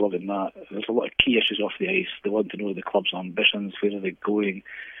live blogging that. There's a lot of key issues off the ice. They want to know the club's ambitions, where are they going,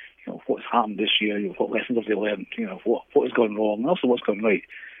 what's happened this year, what lessons have they learned, what has gone wrong, and also what's gone right.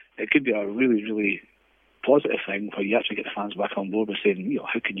 It could be a really, really positive thing where you actually get the fans back on board by saying,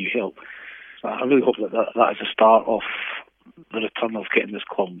 how can you help? So I really hope that is the start of the return of getting this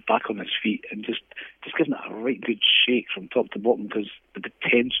club back on its feet and just giving it a right good shake from top to bottom, because the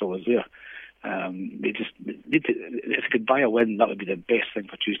potential is there. They just need to, if they could buy a win, that would be the best thing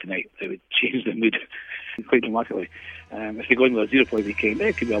for Tuesday night. It would change the mood quite dramatically. If they go in with a 0-point weekend,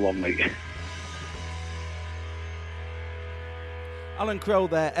 it could be a long night. Alan Crowe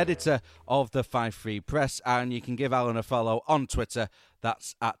there, editor of the 5-3 Press, and you can give Alan a follow on Twitter.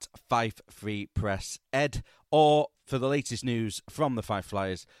 That's at 53PressEd. Or for the latest news from the Fife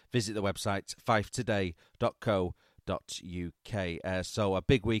Flyers, visit the website fifetoday.co.uk. So a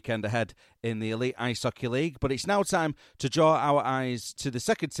big weekend ahead in the Elite Ice Hockey League, but it's now time to draw our eyes to the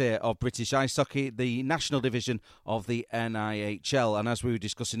second tier of British Ice Hockey, the national division of the NIHL. And as we were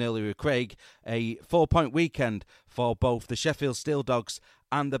discussing earlier with Craig, a 4-point weekend for both the Sheffield Steel Dogs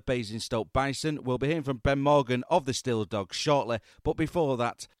and the Basingstoke Bison. We'll be hearing from Ben Morgan of the Steel Dogs shortly, but before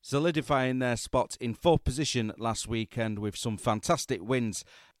that, solidifying their spot in 4th position last weekend with some fantastic wins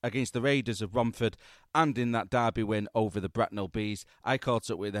against the Raiders of Romford and in that derby win over the Bracknell Bees. I caught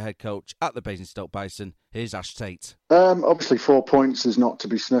up with the head coach at the Basingstoke Bison. Here's Ash Tate. Obviously 4 points is not to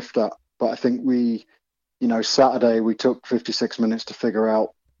be sniffed at, but I think Saturday we took 56 minutes to figure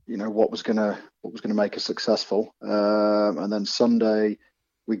out, what was going to make us successful. And then Sunday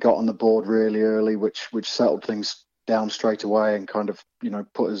we got on the board really early, which settled things down straight away and kind of,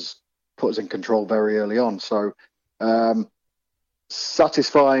 put us in control very early on. So,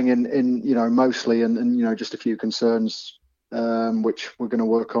 satisfying in mostly, and just a few concerns which we're going to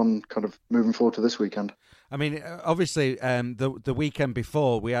work on kind of moving forward to this weekend. I mean, obviously, the weekend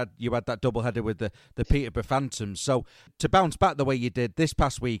before you had that doubleheader with the Peterborough Phantoms. So to bounce back the way you did this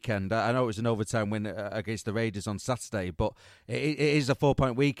past weekend, I know it was an overtime win against the Raiders on Saturday, but it is a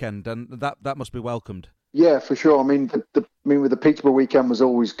 4-point weekend, and that must be welcomed. Yeah, for sure. I mean, the mean, with the Peterborough weekend was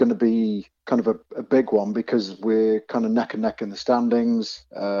always going to be kind of a big one because we're kind of neck and neck in the standings.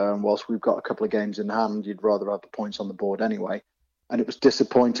 Whilst we've got a couple of games in hand, you'd rather have the points on the board anyway. And it was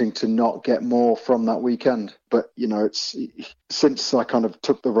disappointing to not get more from that weekend. But, it's since I kind of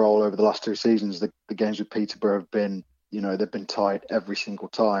took the role over the last 2 seasons, the games with Peterborough have been, they've been tied every single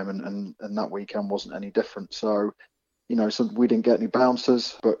time. And that weekend wasn't any different. So, so we didn't get any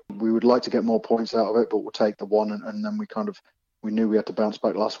bouncers, but we would like to get more points out of it, but we'll take the one. And then we knew we had to bounce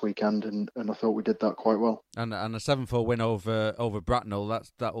back last weekend, and I thought we did that quite well. And a 7-4 win over Bracknell,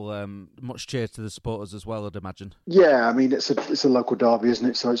 that'll much cheer to the supporters as well, I'd imagine. Yeah, I mean, it's a local derby, isn't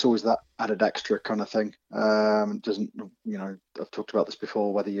it? So it's always that added extra kind of thing. It doesn't, I've talked about this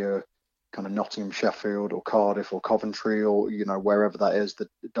before, whether you're kind of Nottingham, Sheffield or Cardiff or Coventry or, wherever that is, the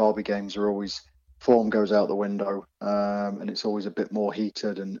derby games are always, form goes out the window, and it's always a bit more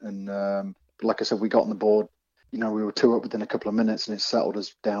heated. And like I said, we got on the board. We were 2 up within a couple of minutes, and it settled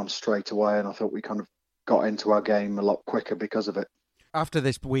us down straight away. And I thought we kind of got into our game a lot quicker because of it. After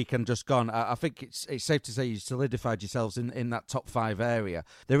this weekend just gone, I think it's safe to say you solidified yourselves in that top 5 area.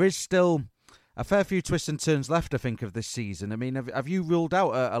 There is still a fair few twists and turns left, I think, of this season. I mean, have you ruled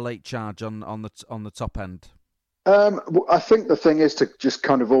out a late charge on the top end? I think the thing is to just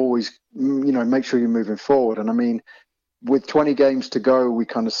kind of always, make sure you're moving forward. And I mean, with 20 games to go, we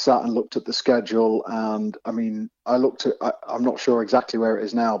kind of sat and looked at the schedule. And I mean, I'm not sure exactly where it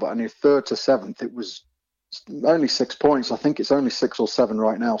is now, but I knew 3rd to 7th, it was only 6 points. I think it's only 6 or 7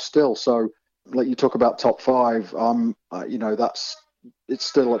 right now still. So like you talk about top 5, it's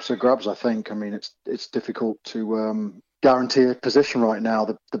still up to grabs, I think. I mean, it's difficult to guarantee a position right now.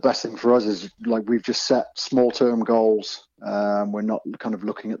 The best thing for us is like we've just set small term goals. We're not kind of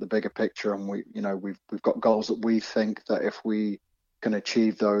looking at the bigger picture, and we've got goals that we think that if we can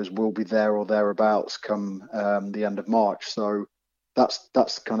achieve those, we'll be there or thereabouts come the end of March. So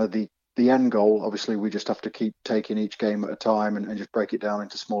that's kind of the end goal. Obviously, we just have to keep taking each game at a time and just break it down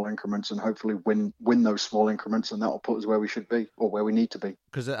into small increments and hopefully win those small increments, and that will put us where we should be or where we need to be.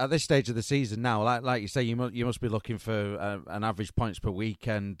 Because at this stage of the season now, like you say, you must be looking for an average points per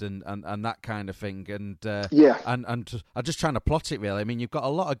weekend and that kind of thing. And and I'm just trying to plot it really. I mean, you've got a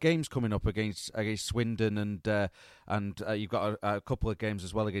lot of games coming up against Swindon and you've got a couple of games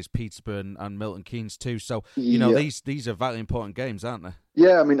as well against Peterborough and Milton Keynes too. So these are vitally important games, aren't they?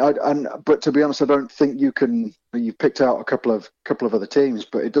 Yeah, I mean, but to be honest, I don't think you can. You've picked out a couple of other teams,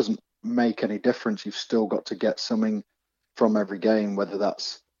 but it doesn't make any difference. You've still got to get something from every game, whether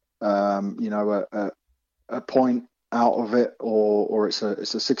that's a point out of it, or it's a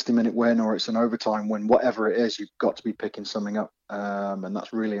 60-minute win, or it's an overtime win. Whatever it is, you've got to be picking something up, and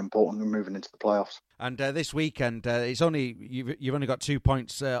that's really important when moving into the playoffs. And this weekend, it's only you've only got 2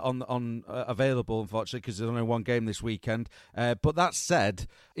 points on available, unfortunately, because there's only one game this weekend. But that said,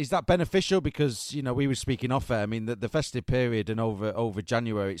 is that beneficial? Because we were speaking off air. I mean, the festive period and over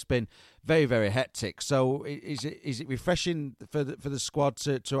January, it's been very, very hectic. So is it refreshing for the squad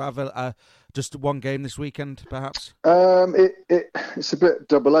to have just one game this weekend, perhaps? It's a bit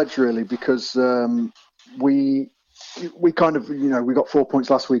double-edged, really, because we kind of we got 4 points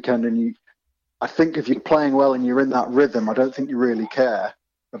last weekend, and I think if you're playing well and you're in that rhythm, I don't think you really care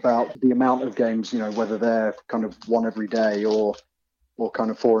about the amount of games, whether they're kind of one every day or kind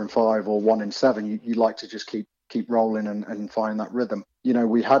of 4 and 5 or 1 and 7. You like to just keep rolling and find that rhythm.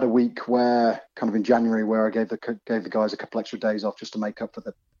 We had a week where kind of in January where I gave the guys a couple extra days off just to make up for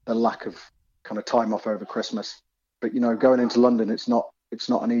the lack of kind of time off over Christmas. But going into London, it's not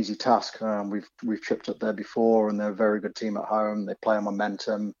an easy task. We've tripped up there before, and they're a very good team at home. They play on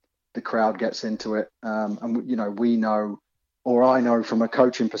momentum. The crowd gets into it, and we know, or I know from a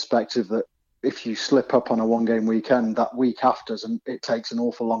coaching perspective, that if you slip up on a one-game weekend, that week after, it takes an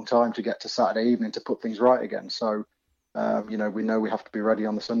awful long time to get to Saturday evening to put things right again. So, we know we have to be ready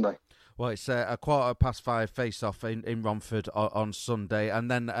on the Sunday. Well, it's a 5:15 face-off in Romford on Sunday, and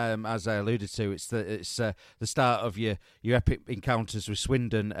then, as I alluded to, it's the start of your epic encounters with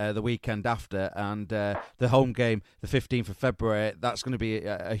Swindon the weekend after, and the home game, the 15th of February. That's going to be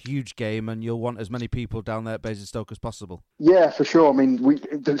a huge game, and you'll want as many people down there at Basingstoke as possible. Yeah, for sure. I mean,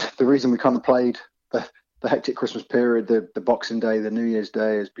 the reason we kind of played the hectic Christmas period, the Boxing Day, the New Year's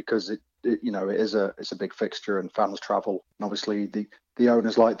Day, is because it's a big fixture and fans travel, and obviously the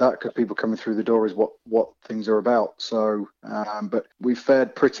owners like that because people coming through the door is what things are about. So, but we've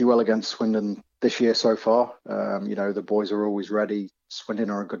fared pretty well against Swindon this year so far. The boys are always ready.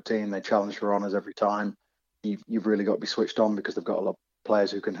 Swindon are a good team. They challenge for honours every time. You've really got to be switched on because they've got a lot of players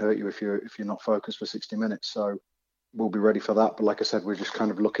who can hurt you if you're not focused for 60 minutes. So we'll be ready for that. But like I said, we're just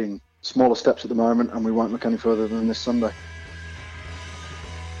kind of looking smaller steps at the moment, and we won't look any further than this Sunday.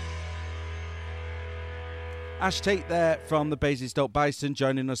 Ash Tate there from the Basingstoke Bison,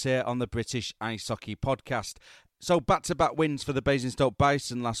 joining us here on the British Ice Hockey Podcast. So back-to-back wins for the Basingstoke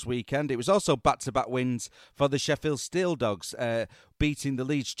Bison last weekend. It was also back-to-back wins for the Sheffield Steel Dogs, beating the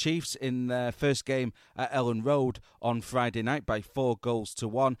Leeds Chiefs in their first game at Ellen Road on Friday night by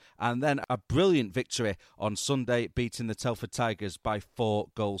 4-1, and then a brilliant victory on Sunday, beating the Telford Tigers by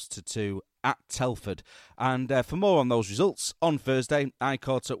 4-2 at Telford. And for more on those results, on Thursday, I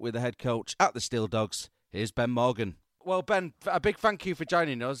caught up with the head coach at the Steel Dogs. Here's Ben Morgan. Well, Ben, a big thank you for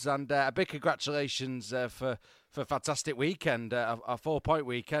joining us, and a big congratulations for a fantastic weekend, a 4-point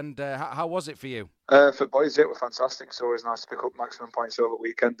weekend. How was it for you? For boys, it was fantastic. It's always nice to pick up maximum points over the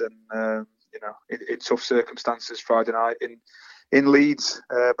weekend, and in tough circumstances. Friday night in Leeds,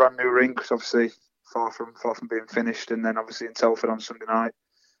 brand new rink, obviously far from being finished, and then obviously in Telford on Sunday night.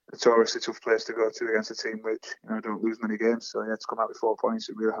 Notoriously tough place to go to against a team which don't lose many games. So yeah, to come out with 4 points,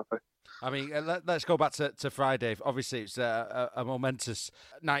 I'm really happy. I mean, let's go back to Friday. Obviously, it's a momentous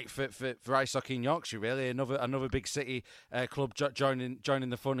night for ice hockey in Yorkshire. Really, another big city club joining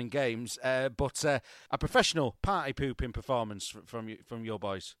the fun and games. But a professional party pooping performance from your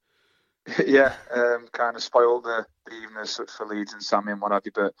boys. Yeah, kind of spoiled the evening as such for Leeds and Sammy and what have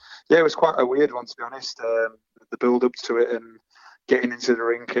you. But yeah, it was quite a weird one, to be honest. The build up to it and getting into the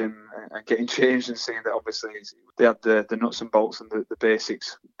rink and getting changed and seeing that obviously they had the nuts and bolts and the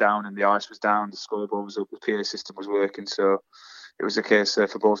basics down, and the ice was down, the scoreboard was up, the PA system was working, so it was a case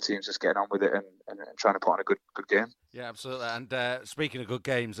for both teams just getting on with it and trying to put on a good game. Yeah, absolutely. And speaking of good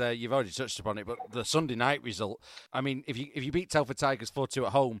games, you've already touched upon it, but the Sunday night result, I mean, if you beat Telford Tigers 4-2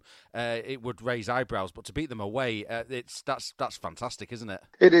 at home, it would raise eyebrows, but to beat them away, that's fantastic, isn't it?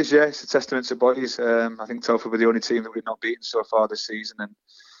 It is, yeah. It's a testament to boys. I think Telford were the only team that we've not beaten so far this season, and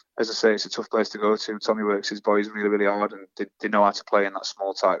as I say, it's a tough place to go to. Tommy works his boys really, really hard, and they know how to play in that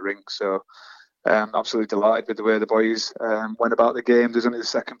small, tight rink, so absolutely delighted with the way the boys went about the game. There's only the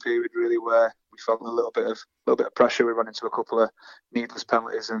second period really where we felt a little bit of pressure. We ran into a couple of needless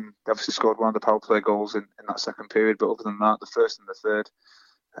penalties, and they obviously scored one of the power play goals in that second period. But other than that, the first and the third,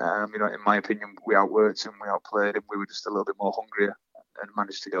 in my opinion, we outworked and we outplayed, and we were just a little bit more hungrier and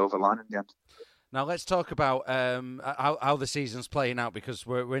managed to get over the line in the end. Now let's talk about how the season's playing out, because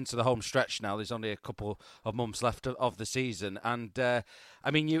we're into the home stretch now. There's only a couple of months left of the season, and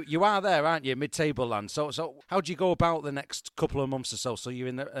I mean you are there, aren't you, mid-table land? So how do you go about the next couple of months or so? So you're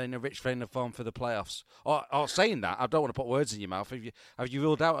in a rich frame of form for the playoffs. Or saying that, I don't want to put words in your mouth. Have you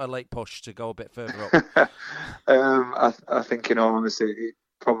ruled out a late push to go a bit further up? I think in all honesty, it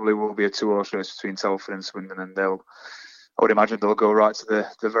probably will be a 2-horse race between Telford and Swindon, and I would imagine they'll go right to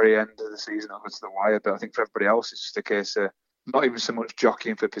the very end of the season, over to the wire. But I think for everybody else, it's just a case of not even so much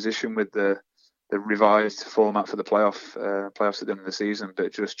jockeying for position with the revised format for the playoffs at the end of the season,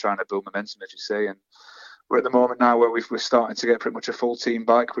 but just trying to build momentum, as you say. And we're at the moment now where we're starting to get pretty much a full team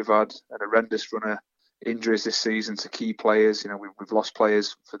back. We've had an horrendous run of injuries this season to key players. We've lost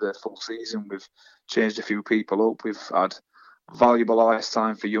players for the full season. We've changed a few people up. We've had valuable ice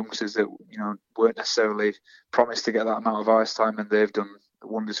time for youngsters that weren't necessarily promised to get that amount of ice time, and they've done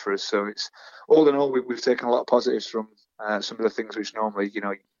wonders for us. So it's all in all, we've taken a lot of positives from some of the things which normally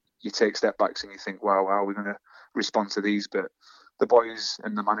you take step backs and you think, wow, how are we going to respond to these? But the boys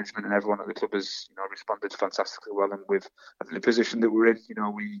and the management and everyone at the club has responded fantastically well, and with the position that we're in,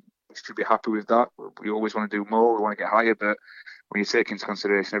 we should be happy with that. We always want to do more, we want to get higher, but when you take into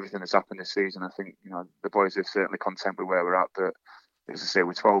consideration everything that's happened this season, I think the boys are certainly content with where we're at. But as I say,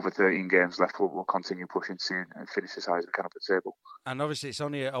 with 12 or 13 games left, we'll continue pushing to and finish as high as we can up the table. And obviously, it's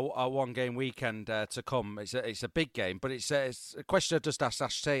only a one-game weekend to come. It's a big game, but it's a question I just asked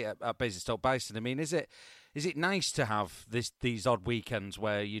Ash Tate at Basingstoke Bison. I mean, is it nice to have these odd weekends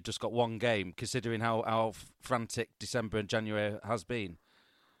where you just got one game, considering how frantic December and January has been?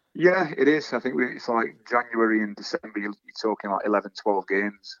 Yeah, it is. I think it's like January and December, you're talking like 11, 12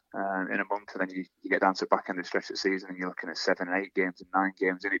 games in a month, and then you get down to the back end of the stretch of the season and you're looking at 7, 8 games and 9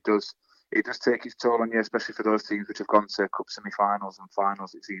 games, and it does take its toll on you, especially for those teams which have gone to cup semi-finals and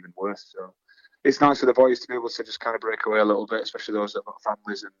finals. It's even worse. So it's nice for the boys to be able to just kind of break away a little bit, especially those that have got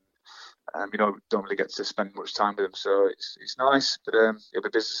families and don't really get to spend much time with them. So it's nice, but it'll be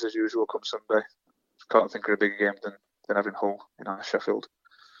business as usual come Sunday. Can't think of a bigger game than having Hull in Sheffield.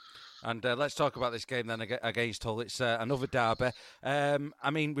 And let's talk about this game then against Hull. It's another derby.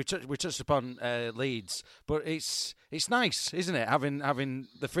 I mean, we touched upon Leeds, but it's nice, isn't it, having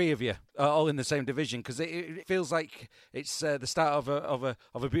the three of you all in the same division? Because it feels like it's the start of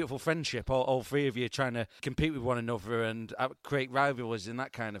a beautiful friendship. All three of you trying to compete with one another and create rivalries and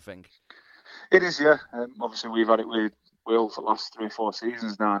that kind of thing. It is, yeah. Obviously, we've had it with will for the last 3 or 4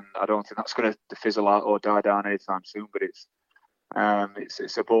 seasons now, and I don't think that's going to fizzle out or die down anytime soon. But it's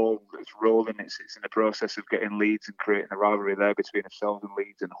a ball that's rolling. It's in the process of getting Leeds and creating a rivalry there between ourselves and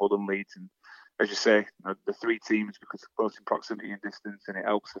Leeds and Hull and Leeds. And as you say, the 3 teams, because of close in proximity and distance, and it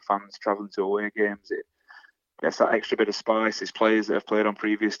helps the fans travelling to away games. It gets that extra bit of spice. It's players that have played on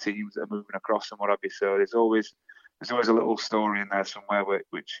previous teams that are moving across and what have you. So there's always a little story in there somewhere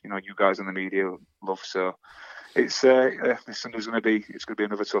which you guys in the media love. So it's this Sunday's going to be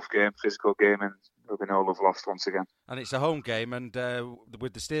another tough game, physical game, and there'll be no love lost once again. And it's a home game, and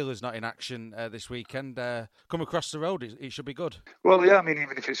with the Steelers not in action this weekend, come across the road, it should be good. Well, yeah, I mean,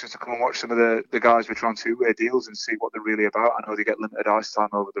 even if it's just to come and watch some of the guys which are on 2-way deals and see what they're really about. I know they get limited ice time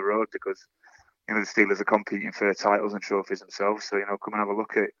over the road because the Steelers are competing for titles and trophies themselves. So come and have a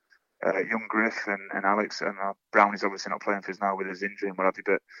look at young Griff and Alex, and Brownie's obviously not playing for us now with his injury and what have you,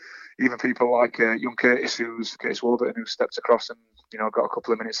 but even people like young Curtis Warburton, who stepped across and got a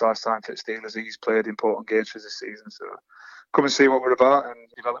couple of minutes ice time for the Steelers. He's played important games for this season, so come and see what we're about and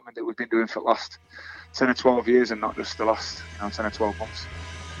development that we've been doing for the last 10 or 12 years and not just the last 10 or 12 months.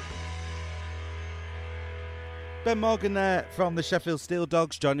 Ben Morgan there from the Sheffield Steel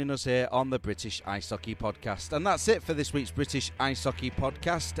Dogs joining us here on the British Ice Hockey Podcast. And that's it for this week's British Ice Hockey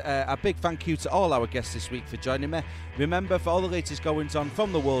Podcast. A big thank you to all our guests this week for joining me. Remember, for all the latest goings on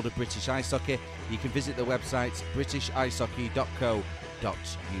from the world of British ice hockey, you can visit the website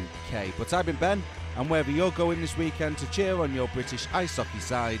britishicehockey.co.uk. But I've been Ben, and wherever you're going this weekend to cheer on your British ice hockey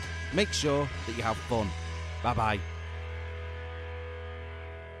side, make sure that you have fun. Bye-bye.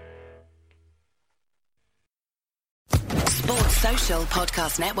 Sports Social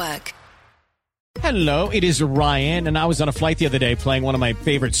Podcast Network. Hello, it is Ryan, and I was on a flight the other day playing one of my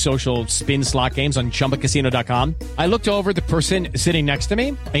favorite social spin slot games on ChumbaCasino.com. I looked over at the person sitting next to me,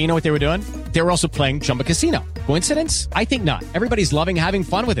 and you know what they were doing? They were also playing Chumba Casino. Coincidence? I think not. Everybody's loving having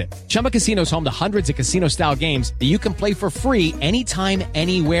fun with it. Chumba Casino is home to hundreds of casino-style games that you can play for free anytime,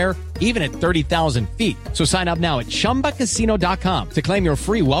 anywhere, even at 30,000 feet. So sign up now at ChumbaCasino.com to claim your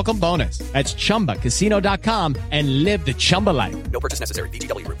free welcome bonus. That's ChumbaCasino.com and live the Chumba life. No purchase necessary.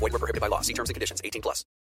 VGW. Void where prohibited by law. See terms and conditions. 18+.